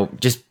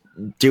 just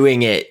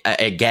doing it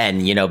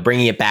again,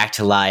 bringing it back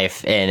to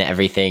life and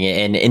everything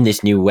and in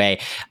this new way.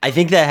 I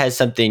think that has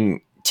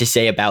something to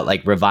say about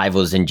like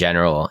revivals in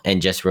general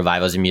and just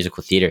revivals in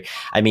musical theater.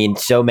 I mean,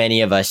 so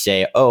many of us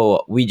say,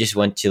 oh, we just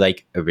want to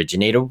like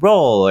originate a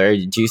role or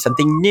do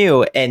something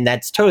new. And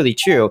that's totally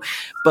true.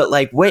 But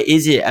like, what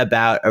is it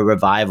about a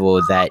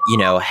revival that,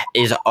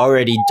 is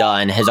already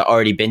done, has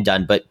already been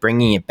done, but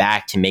bringing it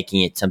back to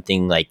making it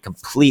something like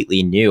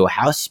completely new?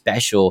 How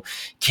special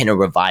can a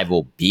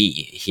revival be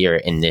here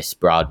in this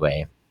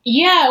Broadway?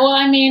 Yeah, well,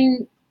 I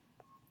mean,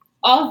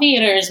 all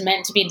theater is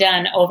meant to be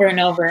done over and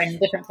over in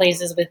different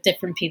places with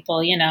different people,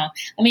 I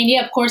mean,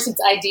 yeah, of course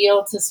it's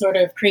ideal to sort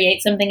of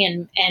create something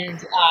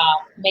and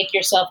make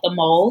yourself the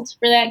mold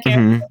for that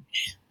character. Mm-hmm.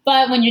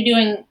 But when you're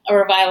doing a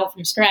revival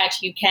from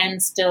scratch, you can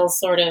still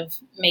sort of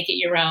make it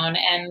your own.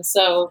 And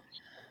so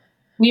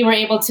we were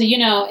able to,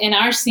 in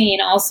our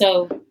scene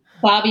also,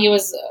 Bobby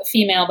was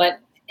female, but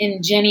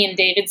in Jenny and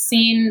David's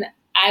scene,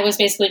 I was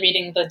basically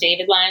reading the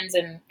David lines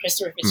and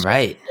Christopher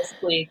Fitzgerald was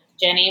basically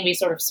Jenny. We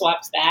sort of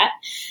swapped that.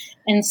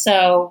 And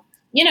so,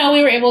 we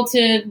were able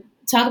to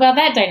talk about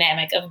that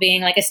dynamic of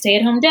being like a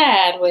stay-at-home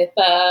dad with,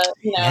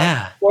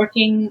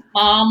 working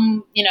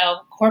mom,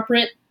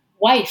 corporate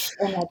wife,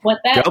 and like what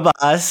that. Go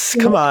boss,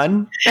 come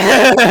on.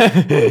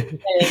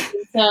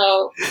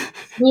 So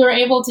we were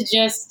able to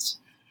just,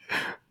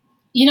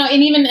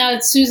 and even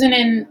Susan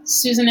and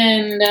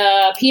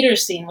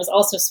Peter's scene was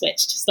also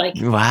switched. Just like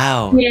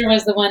wow, Peter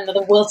was the one,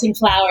 the wilting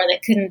flower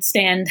that couldn't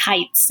stand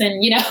heights,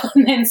 and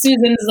and then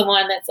Susan's the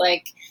one that's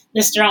like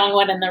the strong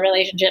one in the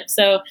relationship.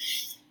 So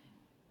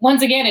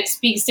once again, it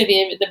speaks to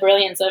the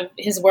brilliance of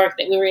his work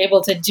that we were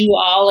able to do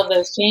all of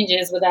those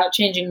changes without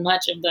changing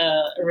much of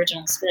the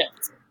original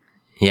script.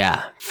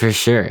 Yeah, for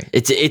sure.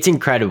 It's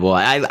incredible.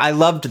 I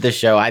loved the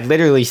show. I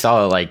literally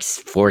saw it like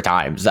 4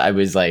 times. I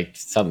was like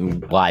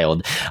something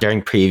wild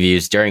during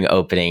previews, during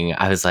opening.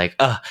 I was like,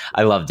 oh,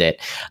 I loved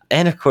it.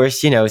 And of course,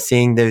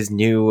 seeing those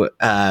new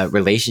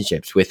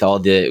relationships with all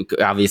the,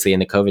 obviously in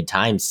the COVID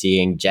times,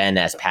 seeing Jen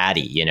as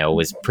Patty,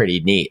 was pretty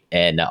neat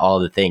and all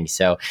the things.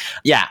 So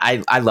yeah,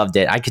 I loved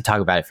it. I could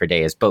talk about it for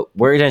days, but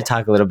we're going to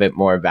talk a little bit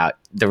more about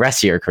the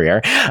rest of your career.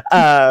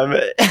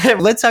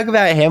 Let's talk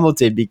about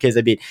Hamilton, because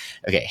I mean,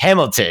 okay,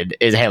 Hamilton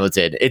is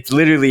Hamilton. It's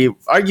literally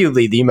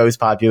arguably the most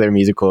popular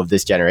musical of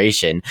this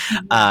generation.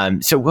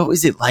 So what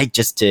was it like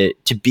just to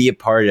be a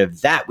part of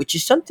that, which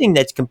is something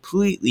that's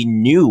completely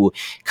new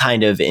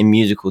kind of in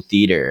musical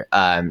theater?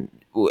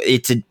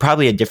 It's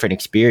probably a different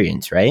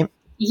experience, right?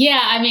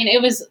 Yeah, I mean,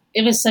 it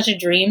was such a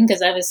dream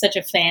because I was such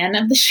a fan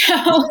of the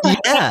show.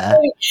 Yeah.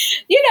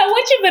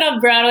 Once you've been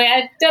on Broadway,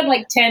 I've done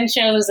like 10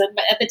 shows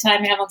at the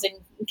time Hamilton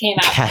came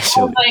out. I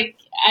was like,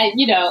 as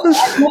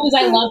much as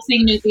I love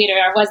seeing new theater,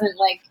 I wasn't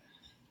like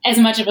as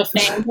much of a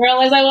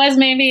fangirl as I was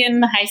maybe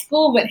in high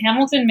school, but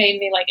Hamilton made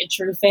me like a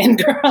true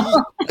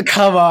fangirl.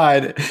 Come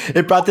on.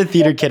 It brought the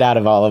theater kid out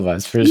of all of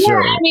us, for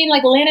sure. I mean,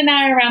 like Lynn and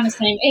I are around the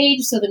same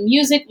age, so the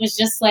music was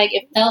just like,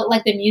 it felt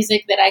like the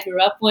music that I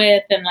grew up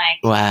with. And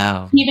like,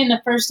 wow. Even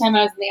the first time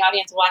I was in the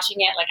audience watching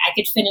it, like I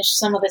could finish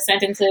some of the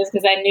sentences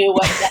because I knew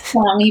what that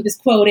song he was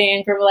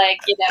quoting from, like,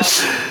 you know,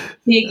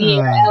 Biggie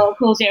or LL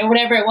Cool J or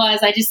whatever it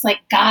was. I just like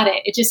got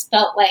it. It just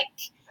felt like,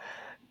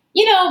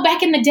 you know,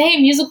 back in the day,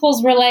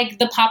 musicals were like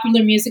the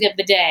popular music of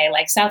the day.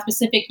 Like South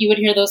Pacific, you would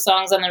hear those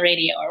songs on the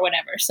radio or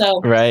whatever. So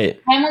right.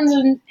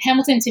 Hamilton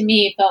to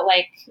me felt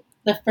like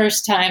the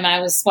first time I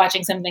was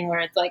watching something where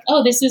it's like,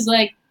 oh, this is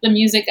like the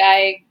music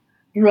I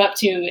grew up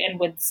to and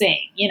would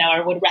sing, you know,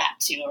 or would rap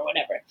to or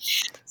whatever.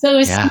 So it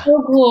was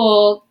so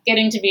cool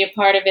getting to be a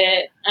part of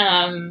it.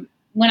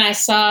 When I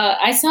saw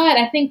it,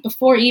 I think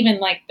before even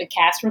like the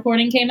cast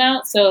recording came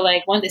out. So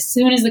like as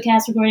soon as the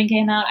cast recording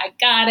came out, I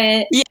got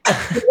it. Yeah.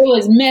 It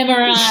was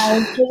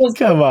memorized. It was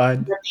come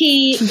on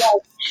repeat.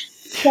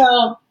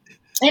 So,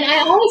 and I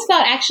always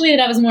thought actually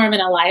that I was more of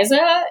an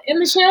Eliza in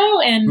the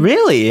show. And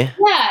really?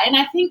 Yeah. And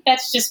I think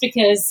that's just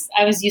because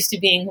I was used to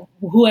being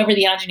whoever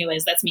the ingenue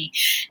is. That's me.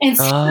 And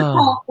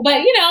so,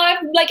 but you know,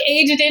 I've like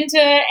aged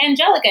into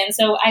Angelica. And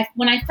so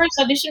when I first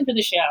auditioned for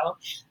the show,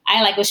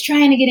 I like was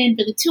trying to get in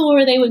for the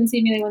tour. They wouldn't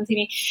see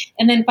me.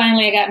 And then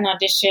finally I got an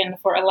audition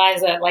for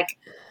Eliza, like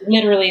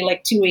literally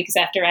like 2 weeks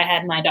after I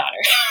had my daughter.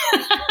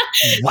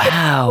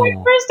 Wow.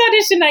 My first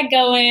audition, I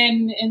go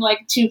in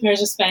like 2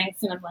 pairs of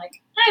Spanx and I'm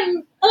like,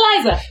 I'm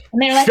Eliza.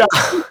 And they're like,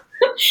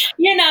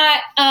 you're not.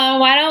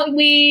 Why don't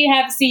we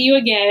see you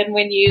again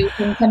when you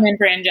can come in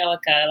for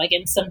Angelica, like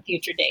in some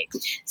future date?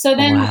 So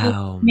then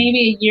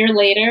maybe a year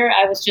later,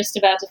 I was just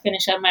about to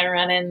finish up my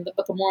run in the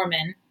Book of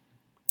Mormon.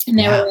 And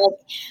they were like,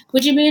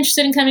 would you be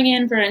interested in coming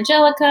in for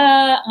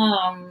Angelica,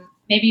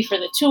 maybe for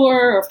the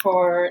tour or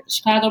for the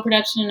Chicago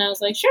production? And I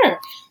was like, sure.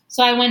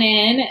 So I went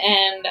in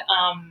and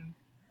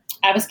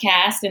I was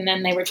cast, and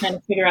then they were trying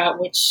to figure out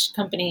which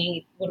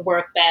company would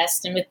work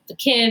best. And with the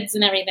kids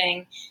and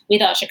everything, we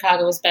thought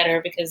Chicago was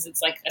better because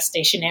it's like a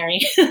stationary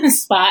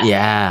spot.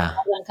 Yeah.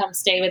 Have them come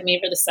stay with me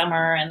for the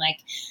summer and like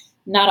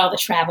not all the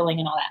traveling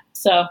and all that.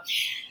 So,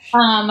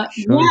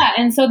 yeah.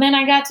 And so then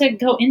I got to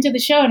go into the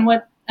show, and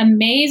what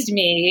amazed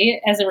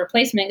me as a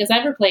replacement, because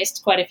I've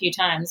replaced quite a few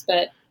times,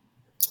 but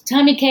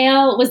Tommy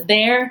Kail was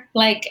there.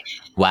 Like,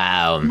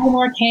 wow.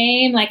 More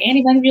came, like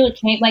Andy Blankenbuehler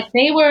came, like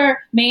they were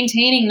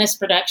maintaining this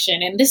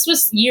production. And this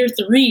was year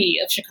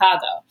 3 of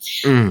Chicago.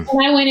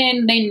 When I went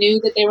in, they knew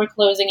that they were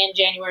closing in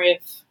January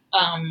of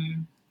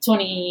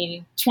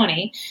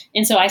 2020.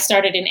 And so I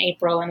started in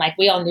April, and like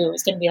we all knew it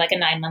was going to be like a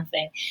 9-month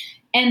thing.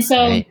 And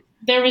so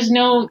there was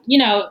no, you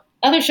know,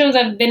 other shows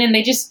I've been in,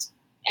 they just,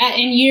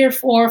 in year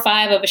 4 or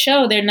 5 of a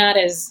show, they're not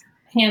as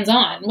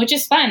hands-on, which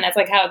is fine. That's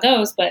like how it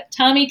goes. But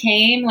Tommy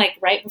came like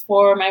right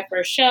before my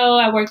first show.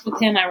 I worked with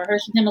him. I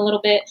rehearsed with him a little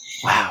bit.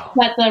 Wow.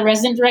 But the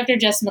resident director,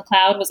 Jess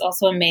McLeod, was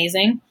also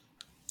amazing.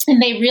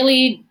 And they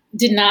really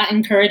did not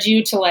encourage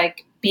you to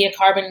like be a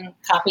carbon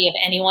copy of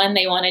anyone.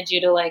 They wanted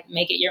you to like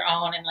make it your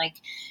own. And like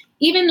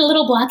even the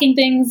little blocking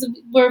things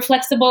were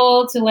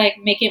flexible to like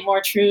make it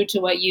more true to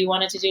what you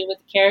wanted to do with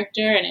the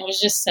character. And it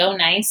was just so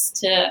nice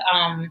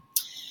to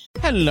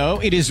Hello,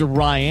 it is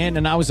Ryan,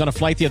 and I was on a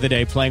flight the other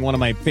day playing one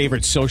of my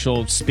favorite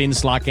social spin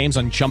slot games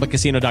on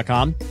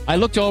ChumbaCasino.com. I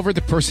looked over at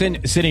the person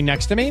sitting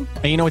next to me,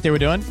 and you know what they were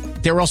doing?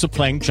 They were also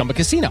playing Chumba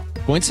Casino.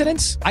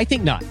 Coincidence? I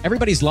think not.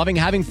 Everybody's loving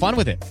having fun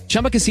with it.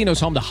 Chumba Casino is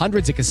home to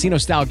hundreds of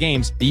casino-style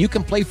games that you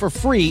can play for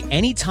free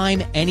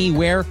anytime,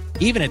 anywhere,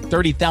 even at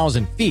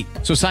 30,000 feet.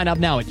 So sign up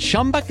now at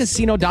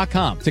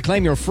ChumbaCasino.com to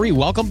claim your free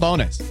welcome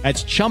bonus.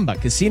 That's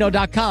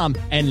ChumbaCasino.com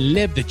and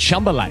live the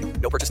Chumba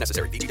life. No purchase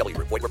necessary. VGW.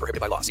 Void where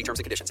prohibited by law. See terms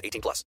and conditions.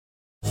 18+.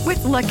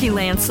 With Lucky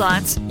Land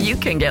Slots, you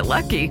can get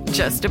lucky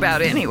just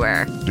about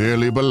anywhere.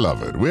 Dearly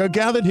beloved, we are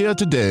gathered here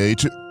today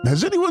to...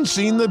 Has anyone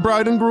seen the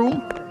bride and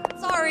groom?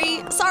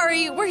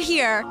 Sorry, we're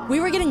here. We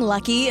were getting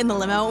lucky in the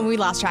limo and we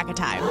lost track of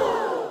time.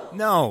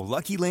 No,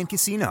 Lucky Land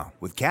Casino,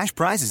 with cash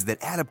prizes that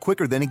add up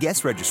quicker than a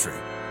guest registry.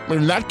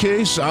 In that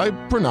case, I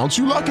pronounce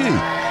you lucky.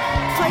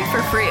 Play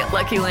for free at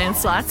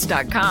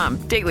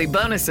LuckyLandSlots.com. Daily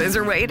bonuses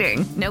are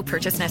waiting. No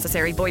purchase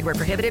necessary. Void where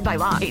prohibited by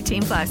law.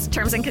 18+.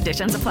 Terms and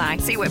conditions apply.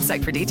 See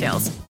website for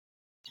details.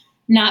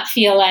 Not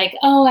feel like,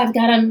 oh, I've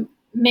got to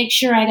make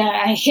sure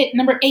I hit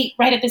number 8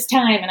 right at this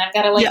time, and I've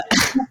got to like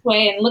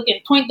halfway and look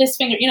and point this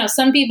finger. You know,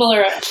 some people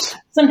are.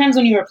 Sometimes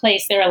when you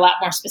replace, they're a lot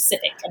more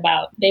specific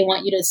about. They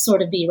want you to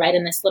sort of be right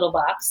in this little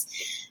box,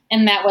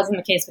 and that wasn't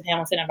the case with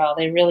Hamilton at all.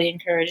 They really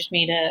encouraged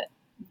me to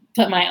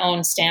put my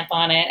own stamp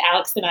on it.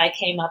 Alex and I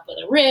came up with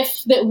a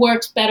riff that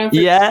worked better for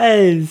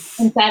and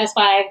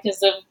Satisfied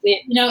because of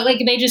it, you know,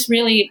 like they just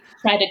really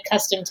tried to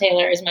custom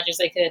tailor as much as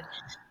they could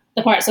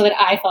the part so that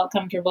I felt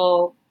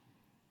comfortable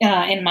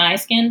in my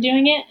skin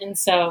doing it. And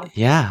so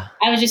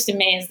I was just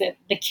amazed at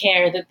the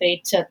care that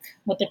they took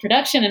with the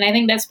production. And I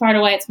think that's part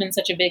of why it's been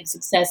such a big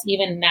success.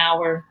 Even now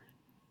we're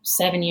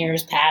 7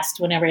 years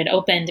past whenever it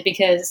opened,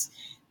 because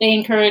they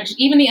encourage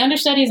even the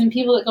understudies and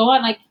people that go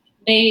on, like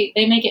they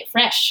make it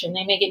fresh and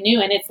they make it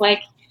new. And it's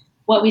like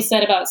what we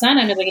said about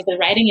Sondheim is like, if the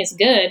writing is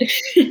good,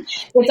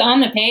 it's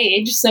on the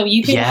page. So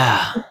you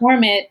can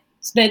perform it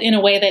that in a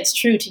way that's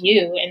true to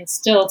you and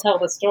still tell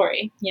the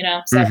story, you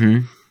know? So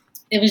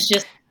it was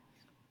just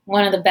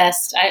one of the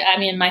best. I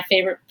mean,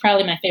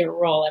 probably my favorite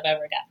role I've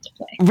ever got to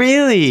play.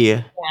 Really?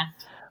 Yeah.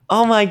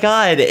 Oh my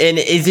God. And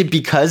is it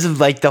because of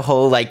like the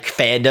whole like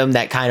fandom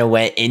that kind of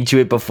went into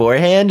it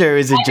beforehand, or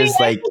is it I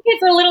think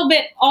it's a little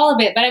bit, all of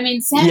it, but I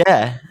mean,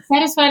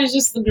 Satisfied is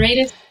just the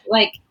greatest.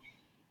 Like,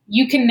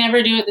 you can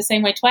never do it the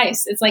same way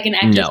twice. It's like an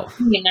actor's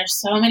team. There's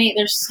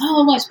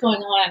so much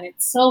going on.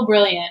 It's so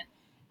brilliant.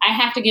 I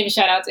have to give a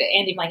shout out to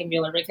Andy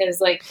Blankenbuehler because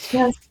like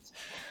just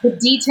the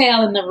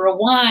detail and the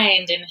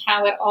rewind and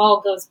how it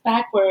all goes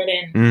backward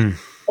and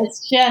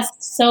it's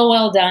just so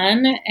well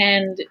done,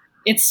 and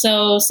it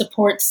so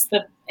supports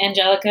the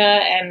Angelica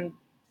and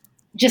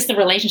just the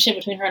relationship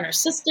between her and her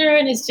sister,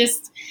 and it's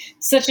just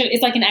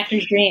it's like an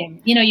actor's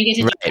dream. You know, you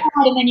get to do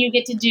that, and then you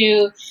get to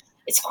do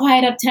It's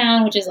Quiet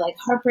Uptown, which is like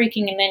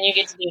heartbreaking, and then you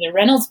get to do the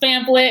Reynolds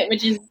pamphlet,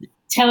 which is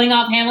telling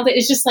off Hamilton.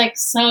 It's just like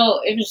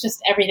it was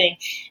just everything.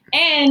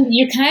 And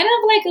you're kind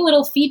of like a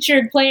little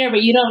featured player,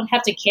 but you don't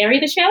have to carry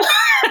the show.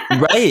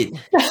 Right.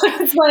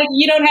 So it's like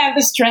you don't have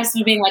the stress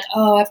of being like,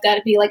 oh, I've got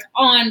to be like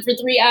on for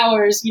 3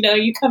 hours. You know,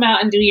 you come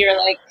out and do your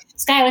like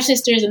Schuyler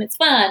Sisters and it's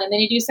fun. And then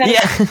you do something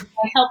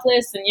like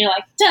Helpless and you're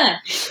like, done.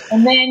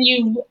 And then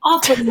you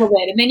off for a little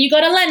bit. And then you go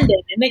to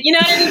London. And then, you know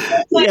what I mean?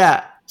 It's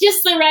like,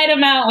 just the right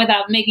amount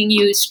without making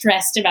you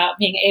stressed about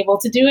being able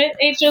to do it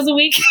 8 shows a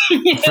week.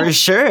 You know? For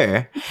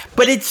sure.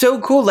 But it's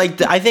so cool.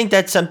 Like, I think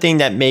that's something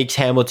that makes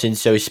Hamilton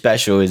so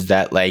special is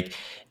that, like,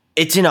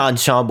 it's an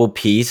ensemble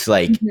piece.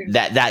 Like,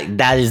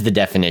 that is the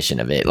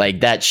definition of it. Like,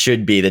 that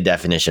should be the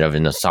definition of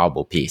an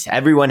ensemble piece.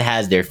 Everyone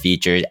has their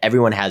features.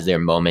 Everyone has their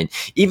moment.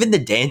 Even the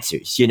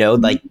dancers, you know,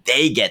 like,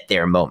 they get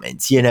their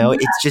moments, you know?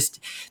 It's just,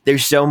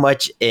 there's so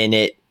much in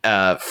it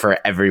for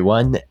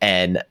everyone.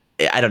 And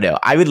I don't know.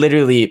 I would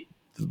literally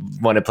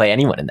want to play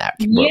anyone in that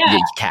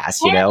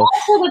cast, you know?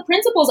 Also, the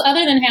principals,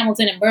 other than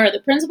Hamilton and Burr, the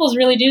principals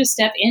really do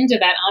step into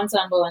that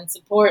ensemble and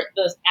support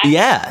those actors.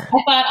 Yeah.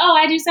 I thought,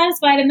 I do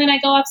Satisfied, and then I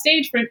go off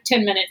stage for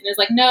 10 minutes, and it's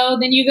like, no,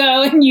 then you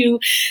go and you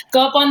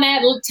go up on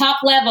that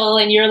top level,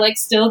 and you're like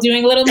still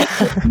doing little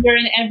you're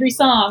in every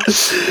song.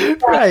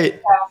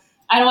 Right.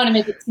 I don't want to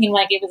make it seem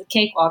like it was a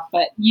cakewalk,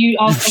 but you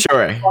also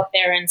go up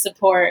there and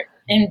support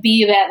and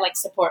be that like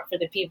support for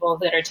the people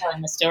that are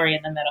telling the story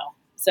in the middle.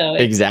 So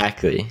it's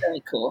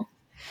really cool.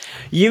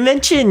 You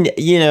mentioned,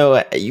 you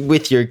know,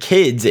 with your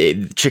kids,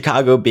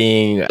 Chicago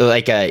being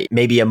like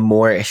maybe a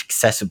more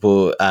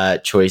accessible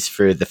choice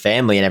for the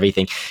family and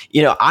everything.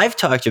 You know, I've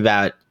talked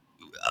about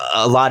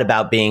a lot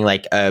about being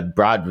like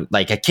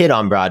a kid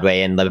on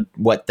Broadway and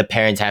what the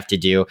parents have to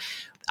do.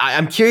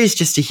 I'm curious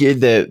just to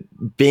hear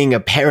being a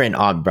parent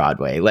on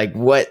Broadway, like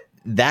what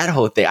that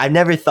whole thing. I've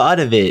never thought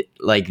of it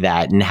like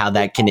that and how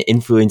that can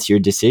influence your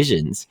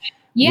decisions.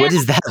 Yeah. What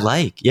is that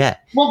like? Yeah.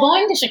 Well,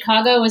 going to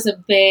Chicago was a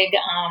big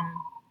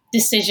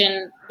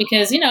decision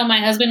because, you know, my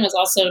husband was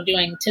also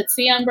doing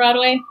Tootsie on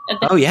Broadway at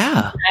the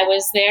time I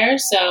was there.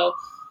 So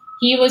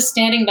he was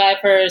standing by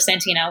for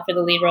Santino for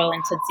the lead role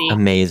in Tootsie.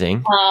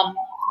 Amazing.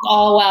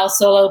 All while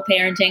solo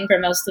parenting for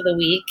most of the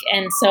week.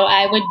 And so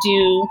I would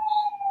do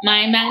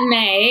my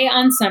matinee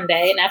on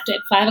Sunday, and after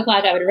at 5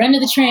 o'clock, I would run to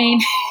the train,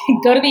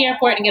 go to the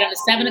airport and get on a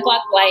 7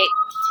 o'clock flight,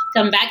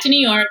 come back to New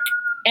York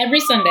every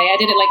Sunday. I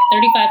did it like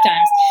 35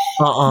 times.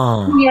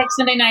 New York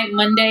Sunday night,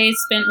 Monday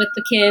spent with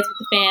the kids, with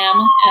the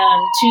fam.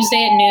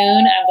 Tuesday at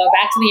noon, I would go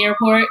back to the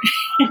airport.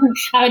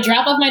 I would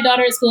drop off my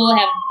daughter at school,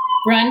 have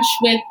brunch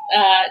with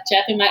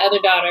Jeff and my other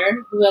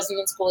daughter, who wasn't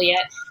in school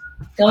yet,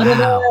 go to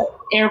the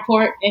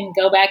airport and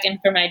go back in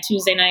for my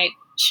Tuesday night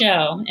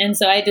show. And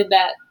so I did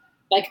that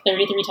like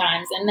 33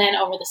 times. And then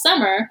over the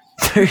summer,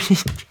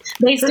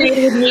 they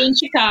stayed with me in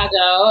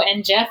Chicago,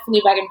 and Jeff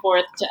flew back and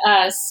forth to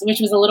us, which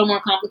was a little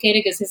more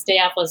complicated because his day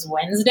off was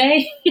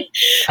Wednesday.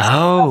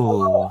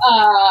 Or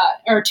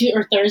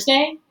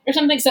Thursday or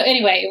something. So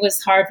anyway, it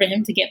was hard for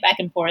him to get back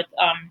and forth.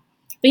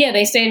 But yeah,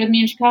 they stayed with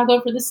me in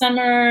Chicago for the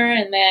summer.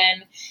 And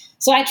then,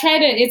 so I try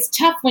to, it's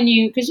tough when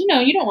because you know,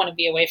 you don't want to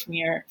be away from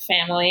your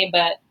family,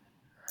 but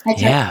I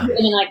tried to do it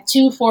in like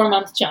 2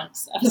 4-month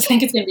chunks. I was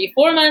like, it's going to be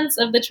 4 months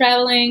of the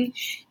traveling,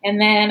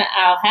 and then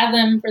I'll have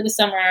them for the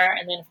summer,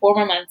 and then 4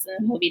 more months, and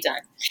then we'll be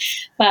done.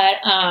 But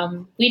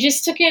we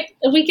just took it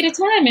a week at a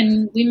time,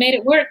 and we made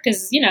it work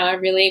because, you know, I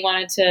really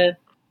wanted to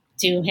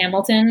do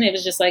Hamilton. It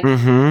was just like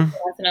a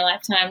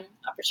once-in-a-lifetime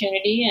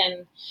opportunity,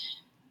 and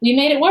we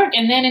made it work.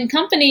 And then in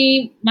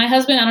Company, my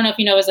husband, I don't know if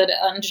you know, was an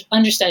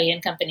understudy in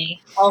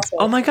Company also.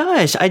 Oh my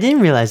gosh, I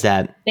didn't realize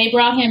that. They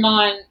brought him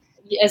on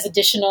as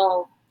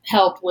additional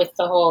help with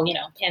the whole, you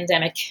know,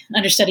 pandemic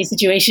understudy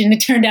situation. It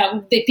turned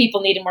out that people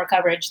needed more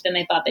coverage than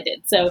they thought they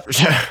did. So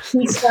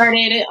he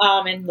started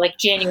in like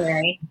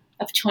January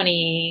of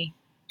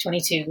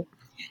 2022.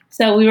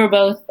 So we were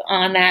both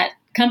on that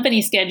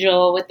company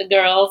schedule with the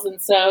girls,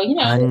 and so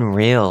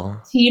unreal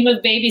team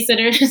of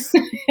babysitters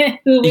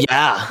who would,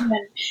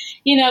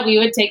 and, we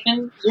would take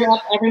them. You're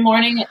up every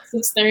morning at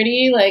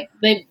 6:30. Like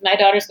my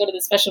daughters go to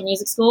the special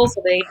music school,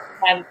 so they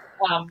have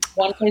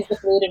one plays the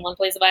flute and one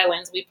plays the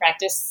violins. We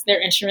practice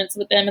their instruments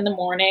with them in the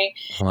morning.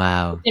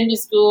 Wow. Take them to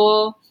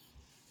school,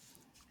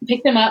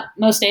 pick them up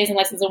most days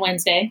unless it's a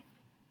Wednesday,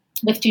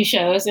 with 2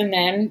 shows, and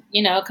then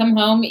come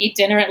home, eat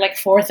dinner at like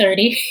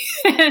 4:30.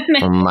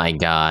 Oh my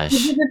gosh!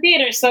 To the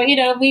theater. So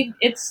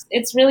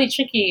it's really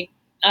tricky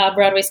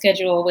Broadway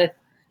schedule with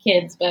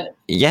kids, but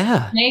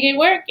make it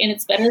work, and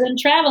it's better than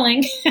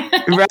traveling.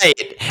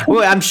 Right.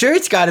 Well, I'm sure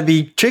it's got to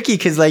be tricky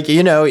because,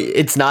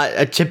 it's not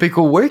a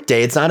typical work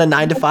day. It's not a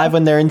 9 to 5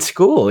 when they're in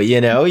school.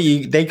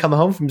 They come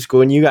home from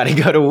school and you got to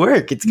go to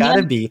work. It's got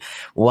to be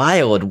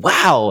wild.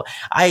 Wow.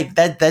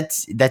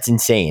 That's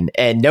insane.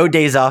 And no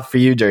days off for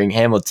you during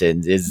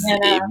Hamilton is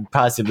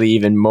possibly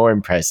even more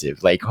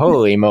impressive. Like,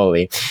 holy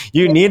moly,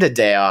 you need a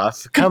day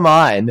off. Come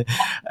on.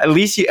 At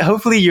least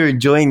hopefully you're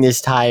enjoying this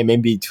time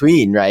in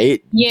between,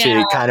 right? Yeah.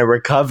 To kind of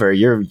recover.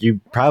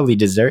 You probably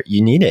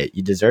need it.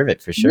 You deserve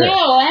it for sure.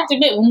 No, I have to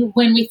admit,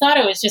 when we thought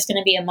it was just going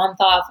to be a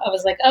month off, I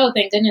was like, oh,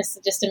 thank goodness,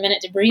 just a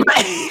minute to breathe.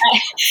 I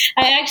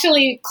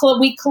actually,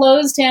 we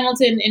closed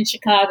Hamilton in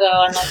Chicago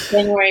on like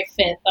January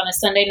 5th on a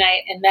Sunday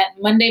night, and that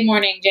Monday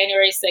morning,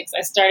 January 6th,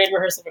 I started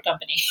rehearsal for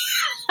company.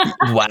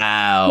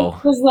 Wow.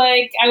 It was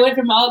like, I went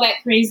from all that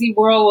crazy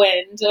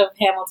whirlwind of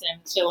Hamilton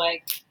to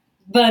like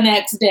the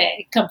next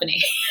day company.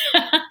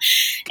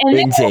 And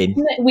then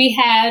we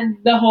had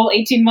the whole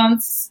 18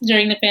 months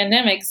during the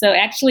pandemic. So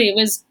actually it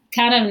was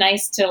kind of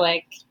nice to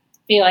like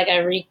feel like I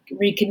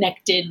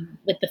reconnected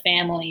with the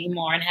family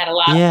more and had a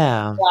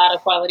lot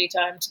of quality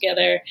time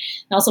together.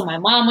 And also my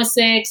mom was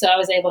sick, so I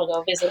was able to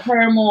go visit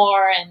her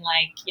more, and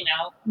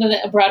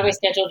the Broadway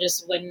schedule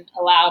just wouldn't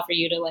allow for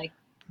you to like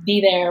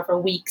be there for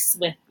weeks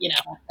with,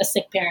 a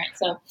sick parent.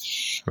 So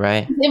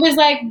it was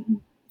like,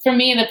 for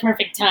me, the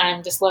perfect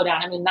time to slow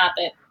down. I mean, not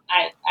that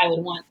I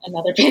would want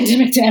another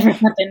pandemic to ever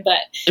happen, but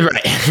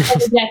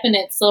the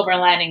definite silver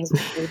linings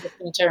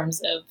in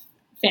terms of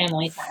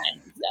family time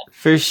and stuff.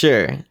 For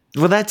sure.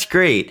 Well, that's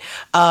great.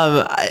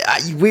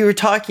 We were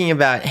talking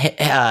about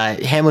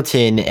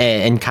Hamilton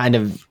and kind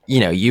of,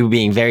 you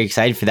being very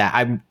excited for that.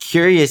 I'm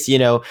curious,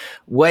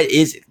 what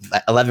is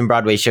 11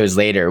 Broadway shows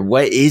later?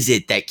 What is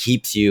it that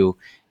keeps you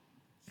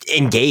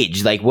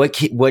engaged? Like what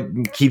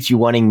keeps you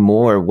wanting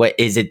more? What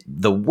is it?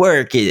 The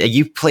work?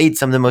 You've played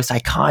some of the most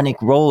iconic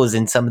roles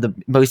in some of the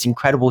most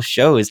incredible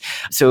shows.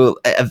 So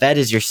Yvette,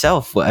 as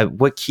yourself,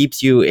 what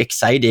keeps you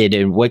excited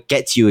and what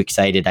gets you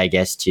excited, I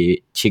guess,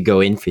 to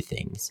go in for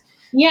things?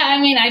 Yeah, I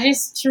mean, I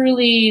just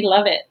truly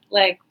love it.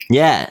 Like,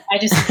 I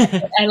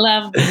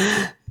love,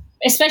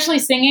 especially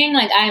singing.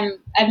 Like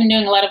I've been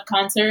doing a lot of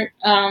concert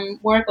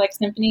work, like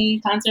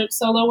symphony concert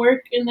solo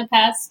work in the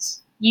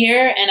past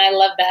year, and I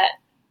love that,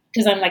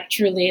 because I'm like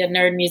truly a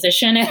nerd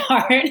musician at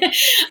heart.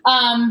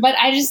 But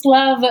I just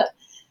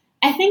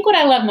I think what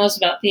I love most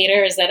about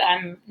theater is that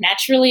I'm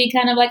naturally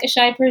kind of like a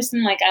shy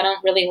person. Like I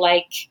don't really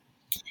like,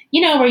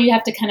 where you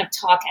have to kind of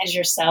talk as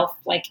yourself,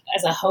 like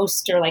as a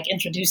host, or like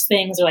introduce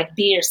things, or like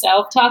be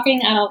yourself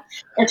talking.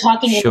 Or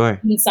talking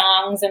in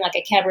songs and like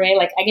a cabaret.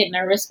 Like I get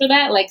nervous for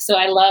that. Like, so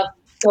I love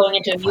going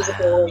into a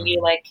musical where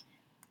you like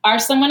are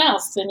someone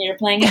else and you're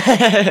playing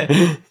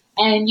it.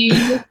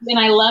 And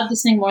I love to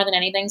sing more than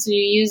anything. So you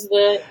use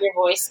your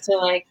voice to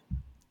like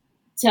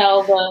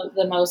tell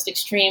the most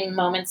extreme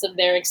moments of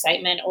their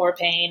excitement or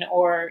pain,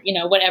 or,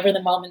 whatever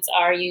the moments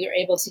are, you're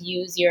able to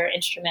use your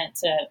instrument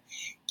to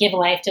give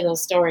life to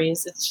those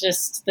stories. It's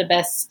just the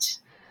best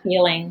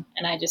feeling.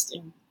 And I just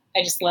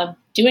love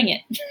doing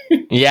it.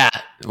 Yeah.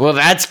 Well,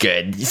 that's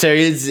good. So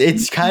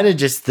it's kind of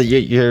just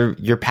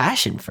your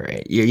passion for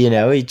it.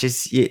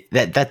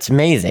 That's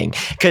amazing,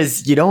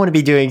 because you don't want to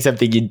be doing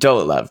something you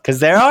don't love, because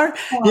there are,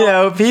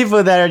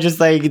 people that are just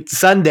like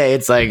Sunday.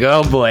 It's like,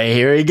 oh boy,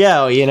 here we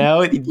go.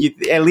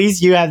 At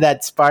least you have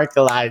that spark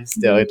alive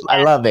still. Yeah.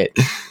 I love it.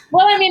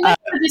 Well, I mean, I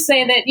would just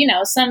say that,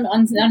 some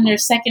on your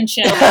second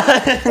show,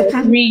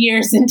 3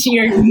 years into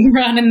your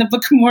run in the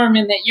Book of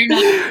Mormon, that you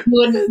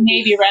would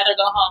maybe rather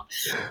go home.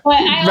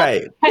 But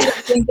I kind of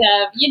think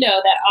of,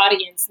 that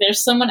audience.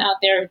 There's someone out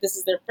there, this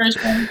is their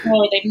first Broadway show,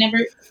 or they've never,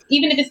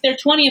 even if it's their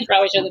 20th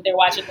Broadway show that they're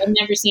watching, they've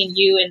never seen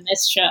you in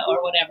this show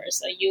or whatever.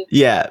 So you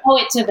owe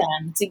it to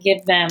them to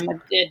give them a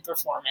good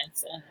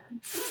performance.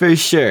 For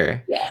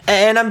sure. Yeah.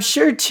 And I'm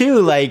sure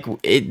too,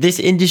 this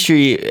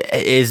industry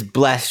is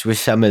blessed with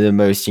some of the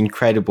most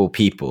incredible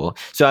people.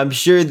 So I'm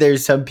sure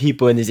there's some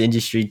people in this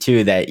industry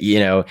too that,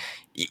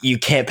 you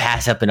can't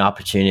pass up an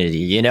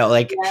opportunity,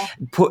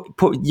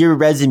 put your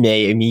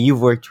resume. I mean, you've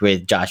worked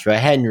with Joshua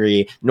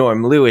Henry,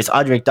 Norm Lewis,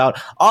 Audrey McDonald,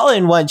 all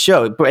in one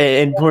show,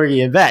 in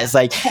Porgy and Bess,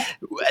 like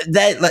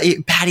that,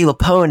 like Patti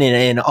LuPone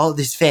and all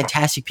these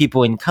fantastic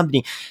people in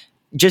company,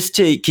 just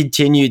to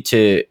continue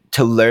to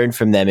to learn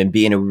from them and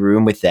be in a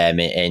room with them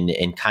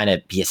and kind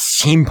of be a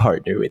scene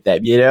partner with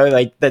them, you know,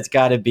 like that's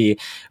got to be,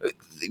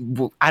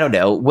 I don't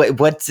know,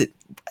 what's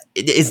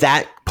is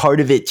that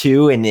part of it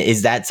too? And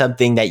is that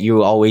something that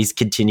you always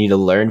continue to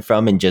learn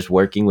from and just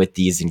working with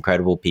these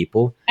incredible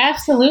people?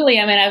 Absolutely.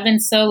 I mean, I've been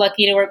so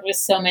lucky to work with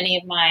so many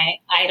of my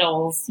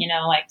idols, you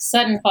know, like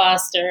Sutton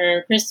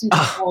Foster, Kristen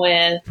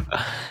Chenoweth,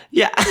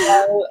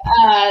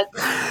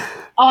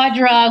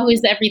 Audra, who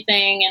is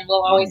everything and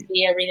will always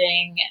be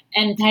everything,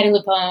 and Patti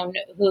LuPone,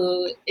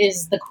 who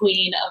is the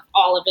queen of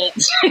all of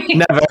it.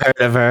 Never heard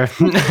of her.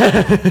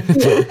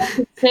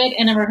 Sit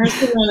in a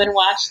rehearsal room and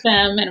watch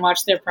them and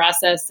watch their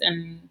process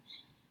and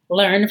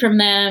learn from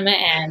them.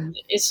 And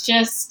it's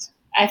just,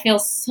 I feel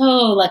so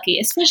lucky,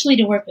 especially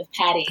to work with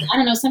Patti. I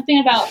don't know, something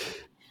about,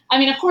 I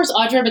mean, of course,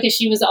 Audra, because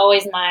she was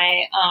always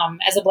my,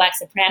 as a black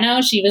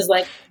soprano, she was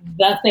like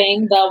the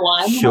thing, the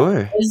one.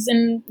 Sure.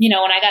 And, you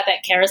know, when I got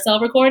that carousel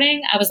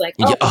recording, I was like,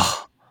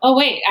 oh,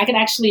 wait, I could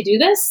actually do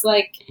this?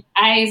 Like,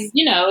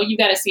 you know, you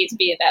got to see it to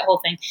be it, that whole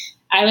thing.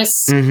 I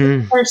was,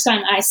 the first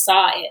time I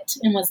saw it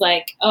and was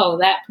like, oh,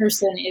 that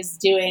person is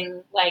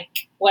doing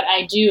like what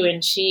I do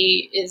and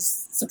she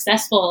is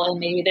successful and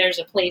maybe there's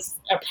a place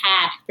or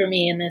path for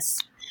me in this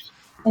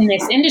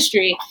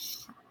industry.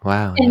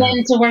 Wow. And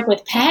then to work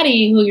with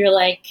Patti, who you're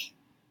like,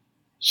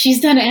 she's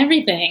done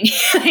everything.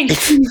 Like,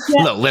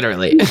 no,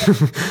 literally.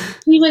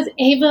 She was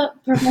Ava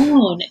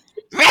Peron.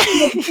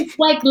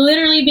 Like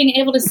literally being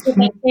able to sit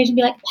backstage and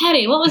be like,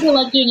 Patti, what was it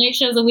like doing 8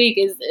 shows a week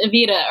as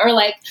Evita? Or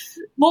like,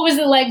 what was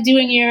it like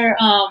doing your,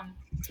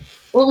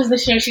 what was the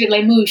show she did?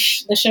 Les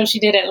Mouches, the show she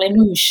did at Les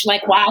Mouches.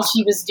 Like while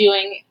she was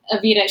doing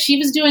Evita, she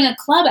was doing a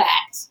club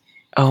act.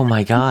 Oh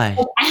my God.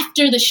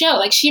 After the show,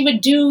 like she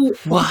would do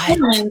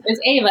performance as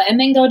Ava and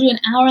then go do an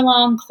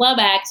hour-long club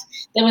act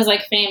that was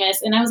like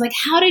famous. And I was like,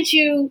 how did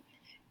you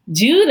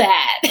do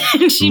that?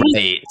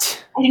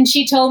 And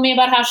she told me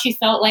about how she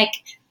felt like,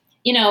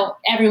 you know,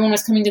 everyone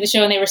was coming to the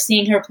show and they were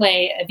seeing her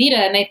play Evita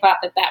and they thought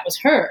that that was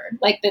her,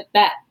 like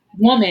that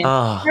woman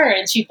was her.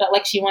 And she felt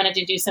like she wanted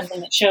to do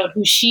something that showed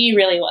who she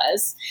really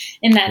was.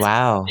 And that's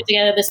put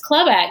together this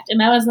club act.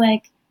 And I was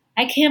like,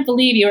 I can't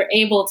believe you were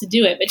able to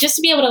do it. But just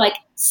to be able to like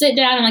sit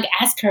down and like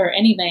ask her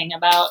anything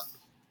about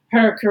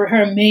her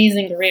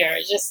amazing career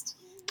is just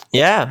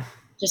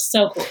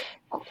so cool.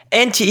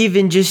 And to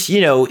even just,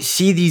 you know,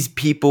 see these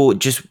people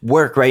just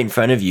work right in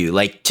front of you,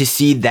 like to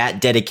see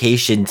that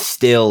dedication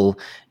still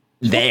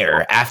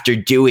there after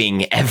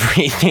doing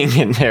everything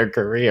in their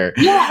career.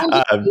 Yeah,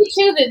 and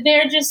too that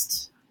they're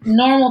just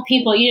normal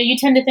people. You know, you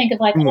tend to think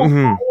of like, oh,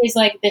 Patty's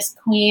like this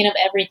queen of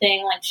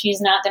everything. Like she's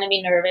not going to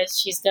be nervous.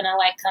 She's going to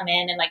like come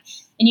in and like,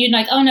 and you'd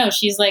like, oh no,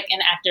 she's like an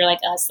actor like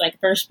us. Like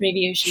first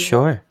preview,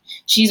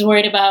 she's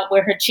worried about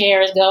where her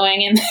chair is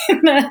going and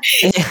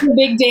the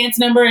big dance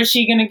number. Is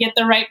she going to get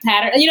the right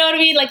pattern? You know what I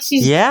mean? Like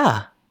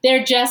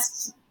they're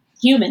just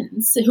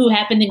humans who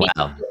happen to be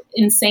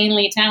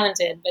insanely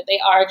talented, but they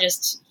are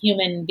just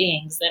human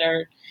beings that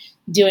are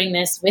doing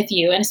this with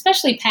you. And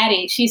especially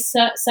Patti, she's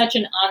such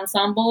an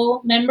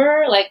ensemble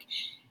member. Like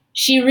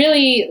she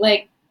really,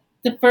 like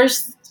the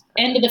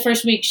end of the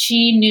first week,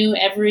 she knew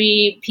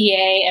every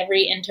PA,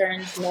 every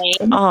intern's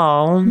name.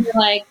 Oh, you're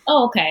like,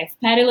 oh, okay. If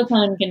Patti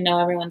LuPone can know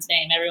everyone's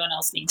name, everyone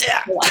else needs to.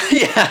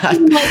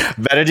 Like,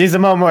 better do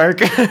some homework.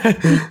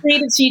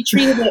 she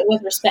treated it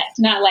with respect,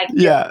 not like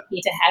you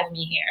need to have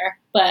me here,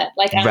 but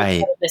like I'm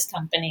part of this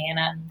company and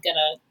I'm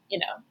gonna, you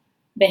know,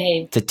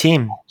 behave. It's a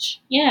team.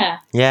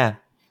 Yeah.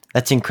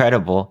 That's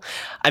incredible.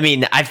 I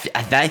mean, I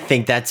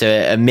think that's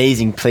an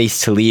amazing place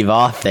to leave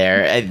off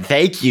there.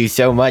 Thank you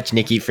so much,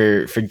 Nikki,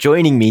 for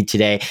joining me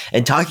today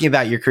and talking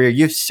about your career.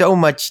 You have so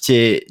much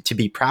to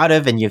be proud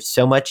of and you have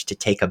so much to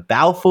take a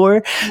bow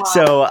for. Wow.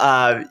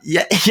 So,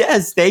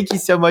 yes, thank you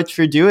so much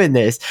for doing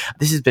this.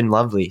 This has been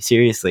lovely.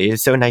 Seriously, it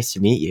was so nice to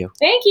meet you.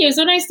 Thank you.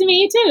 So nice to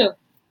meet you, too.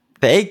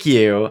 Thank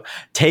you.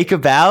 Take a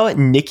bow,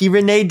 Nikki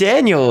Renée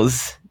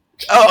Daniels.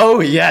 Oh,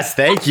 yes,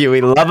 thank you.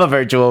 We love a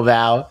virtual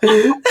bow.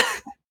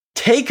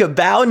 Take a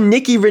bow,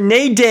 Nikki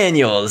Renée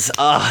Daniels.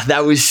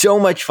 That was so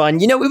much fun.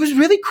 You know, it was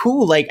really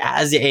cool, like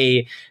as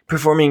a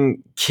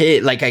performing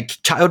kid, like a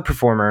child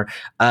performer,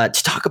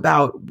 to talk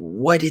about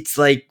what it's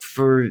like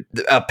for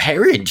a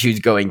parent who's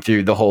going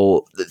through the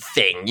whole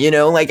thing. You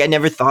know, like I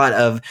never thought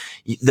of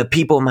the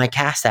people in my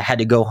cast that had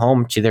to go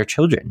home to their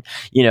children.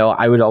 You know,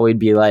 I would always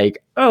be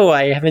like, oh,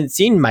 I haven't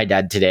seen my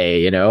dad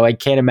today. You know, I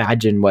can't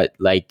imagine what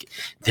like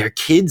their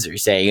kids are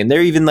saying. And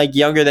they're even like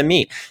younger than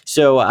me.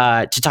 So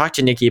to talk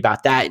to Nikki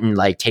about that and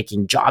like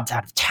taking jobs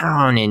out of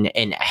town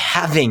and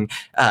having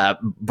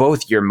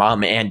both your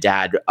mom and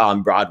dad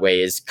on Broadway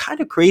is kind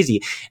of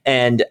crazy.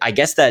 And I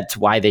guess that's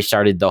why they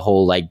started the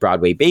whole like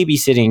Broadway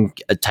babysitting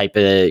type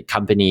of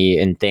company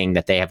and thing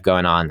that they have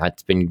going on.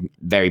 That's been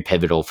very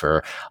pivotal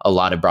for a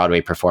lot of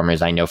Broadway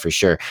performers, I know for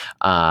sure.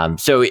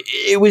 So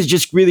it was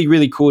just really,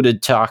 really cool to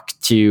talk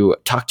to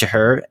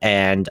her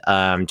and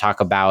talk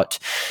about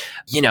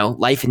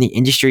life in the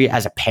industry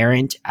as a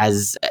parent,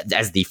 as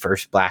the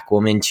first Black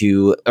woman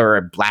or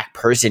a Black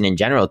person in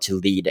general to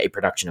lead a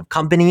production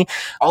company.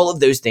 All of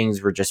those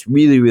things were just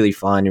really, really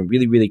fun and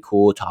really, really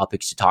cool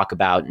topics to talk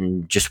about.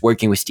 And just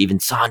working with Stephen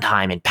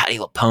Sondheim and Patti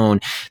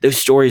LuPone, those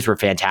stories were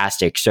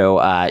fantastic. So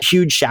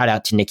huge shout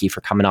out to Nikki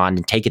for coming on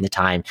and taking the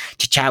time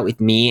to chat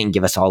with me and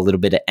give us all a little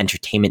bit of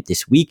entertainment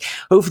this week.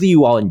 Hopefully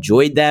you all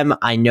enjoyed them.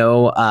 I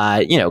know,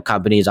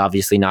 company is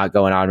obviously not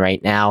going on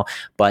right now,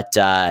 but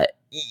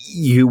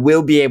you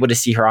will be able to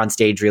see her on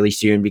stage really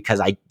soon, because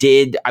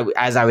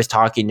as I was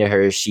talking to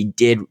her, she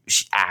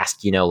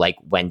asked,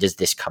 when does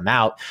this come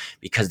out?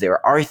 Because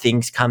there are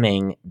things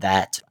coming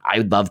that I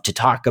would love to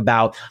talk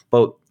about,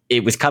 but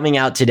it was coming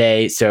out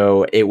today,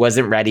 so it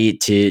wasn't ready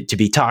to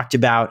be talked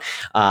about,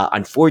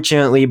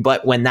 unfortunately.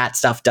 But when that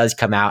stuff does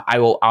come out, I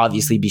will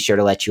obviously be sure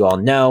to let you all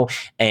know,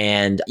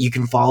 and you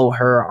can follow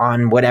her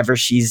on whatever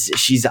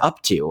she's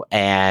up to.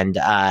 And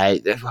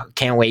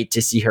can't wait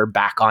to see her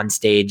back on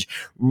stage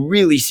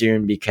really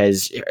soon,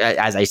 because,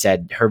 as I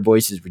said, her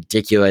voice is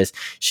ridiculous.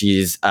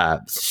 She's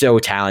so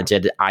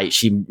talented.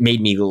 She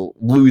made me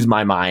lose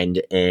my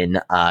mind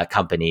in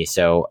company,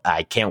 so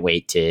I can't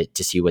wait to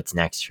see what's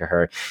next for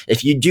her.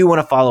 If you do want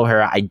to follow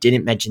her, I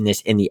didn't mention this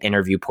in the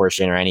interview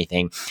portion or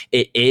anything.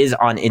 It is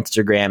on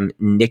Instagram,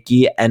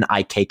 Nikki,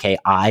 Nikki,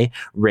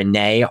 Renee,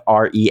 Renee,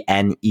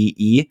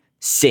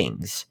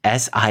 Sings,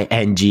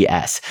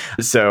 Sings.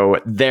 So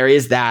there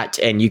is that,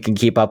 and you can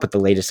keep up with the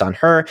latest on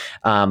her.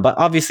 But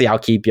obviously I'll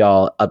keep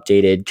y'all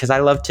updated, because I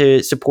love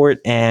to support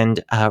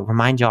and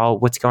remind y'all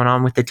what's going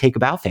on with the Take a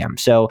Bow fam.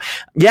 So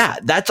yeah,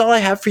 that's all I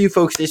have for you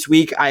folks this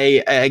week.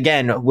 I,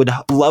 again, would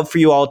love for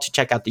you all to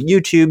check out the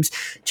YouTubes,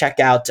 check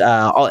out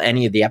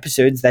any of the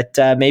episodes that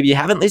maybe you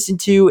haven't listened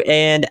to.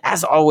 And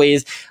as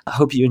always, I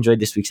hope you enjoyed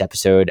this week's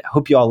episode. I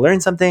hope you all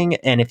learned something.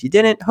 And if you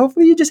didn't,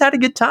 hopefully you just had a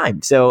good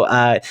time. So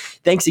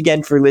thanks again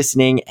for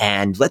listening,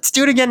 and let's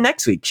do it again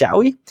next week, shall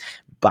we?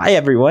 Bye,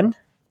 everyone.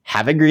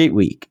 Have a great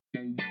week.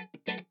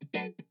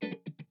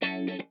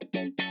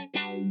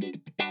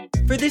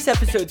 For this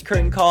episode's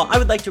curtain call, I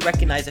would like to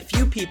recognize a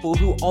few people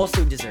who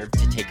also deserve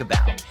to take a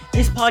bow.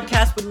 This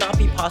podcast would not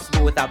be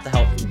possible without the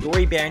help from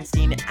Dory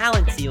Berenstein,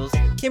 Alan Seals,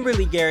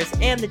 Kimberly Garris,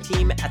 and the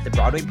team at the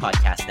Broadway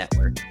Podcast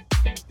Network.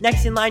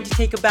 Next in line to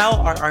take a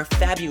bow are our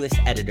fabulous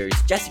editors,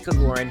 Jessica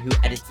Lauren, who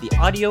edits the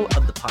audio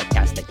of the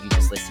podcast that you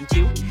just listened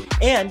to,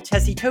 and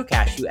Tessie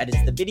Tokash, who edits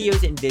the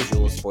videos and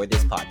visuals for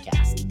this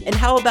podcast. And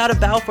how about a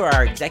bow for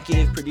our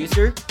executive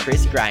producer,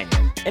 Chris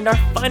Greiner? And our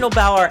final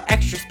bow are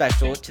extra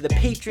special to the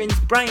patrons,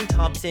 Brian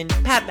Thompson,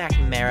 Pat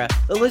McNamara,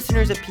 the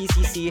listeners at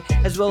PCC,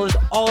 as well as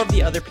all of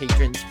the other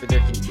patrons for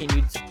their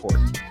continued support.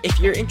 If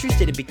you're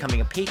interested in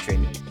becoming a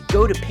patron,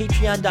 go to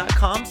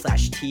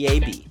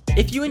patreon.com/TAB.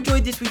 If you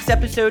enjoyed this week's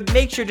episode,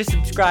 make sure to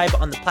subscribe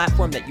on the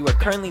platform that you are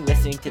currently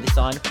listening to this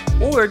on,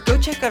 or go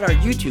check out our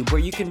YouTube where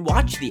you can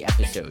watch the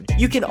episode.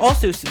 You can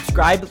also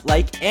subscribe,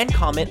 like, and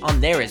comment on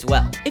there as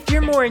well. If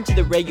you're more into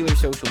the regular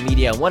social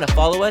media and want to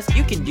follow us,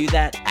 you can do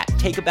that at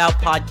Take a Bow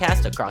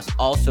Podcast across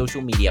all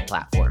social media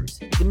platforms.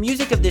 The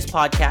music of this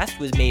podcast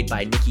was made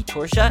by Nikki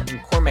Torsha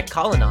and Cormac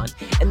Collinon,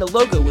 and the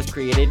logo was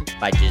created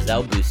by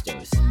Giselle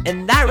Bustos.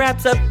 And that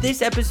wraps up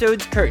this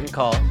episode's Curtain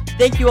Call.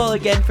 Thank you all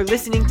again for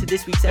listening to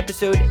this week's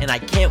episode, and I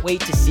can't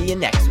wait to see you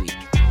next week.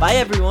 Bye,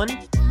 everyone.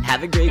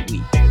 Have a great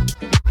week.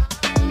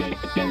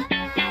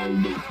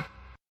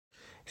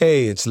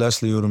 Hey, it's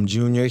Leslie Odom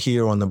Jr.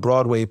 here on the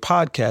Broadway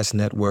Podcast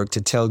Network to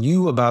tell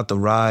you about the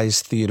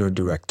Rise Theater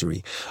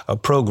Directory, a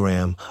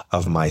program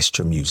of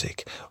Maestra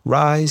Music.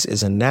 Rise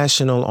is a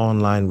national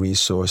online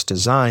resource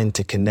designed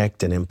to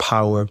connect and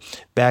empower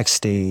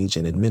backstage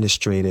and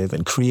administrative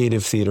and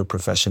creative theater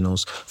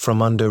professionals from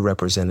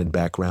underrepresented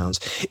backgrounds.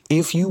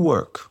 If you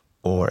work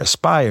or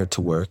aspire to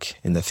work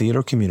in the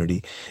theater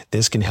community,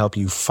 this can help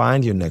you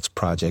find your next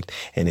project.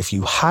 And if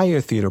you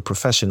hire theater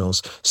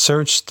professionals,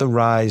 search the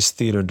Rise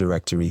Theater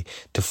Directory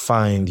to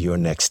find your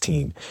next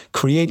team.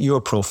 Create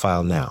your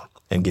profile now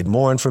and get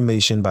more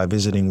information by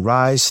visiting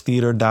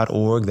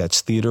risetheater.org. That's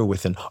theater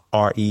with an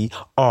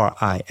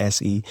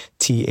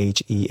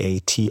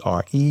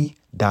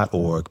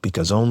RERISETHEATRE.org,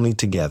 because only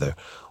together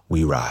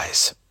we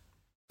rise.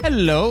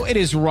 Hello, it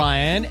is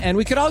Ryan, and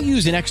we could all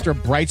use an extra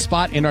bright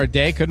spot in our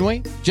day, couldn't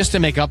we? Just to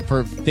make up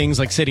for things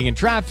like sitting in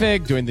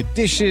traffic, doing the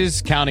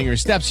dishes, counting your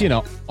steps,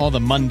 all the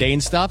mundane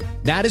stuff.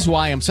 That is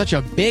why I'm such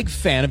a big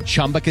fan of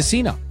Chumba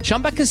Casino.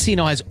 Chumba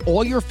Casino has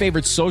all your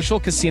favorite social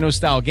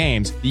casino-style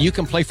games that you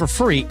can play for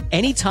free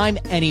anytime,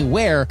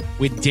 anywhere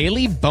with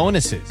daily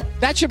bonuses.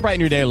 That should brighten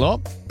your day a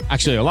little.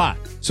 Actually, a lot.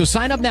 So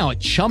sign up now at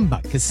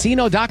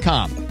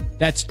ChumbaCasino.com.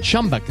 That's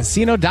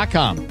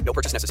ChumbaCasino.com. No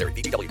purchase necessary.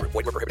 VGW Group.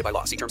 Void where prohibited by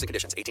law. See terms and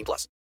conditions. 18+.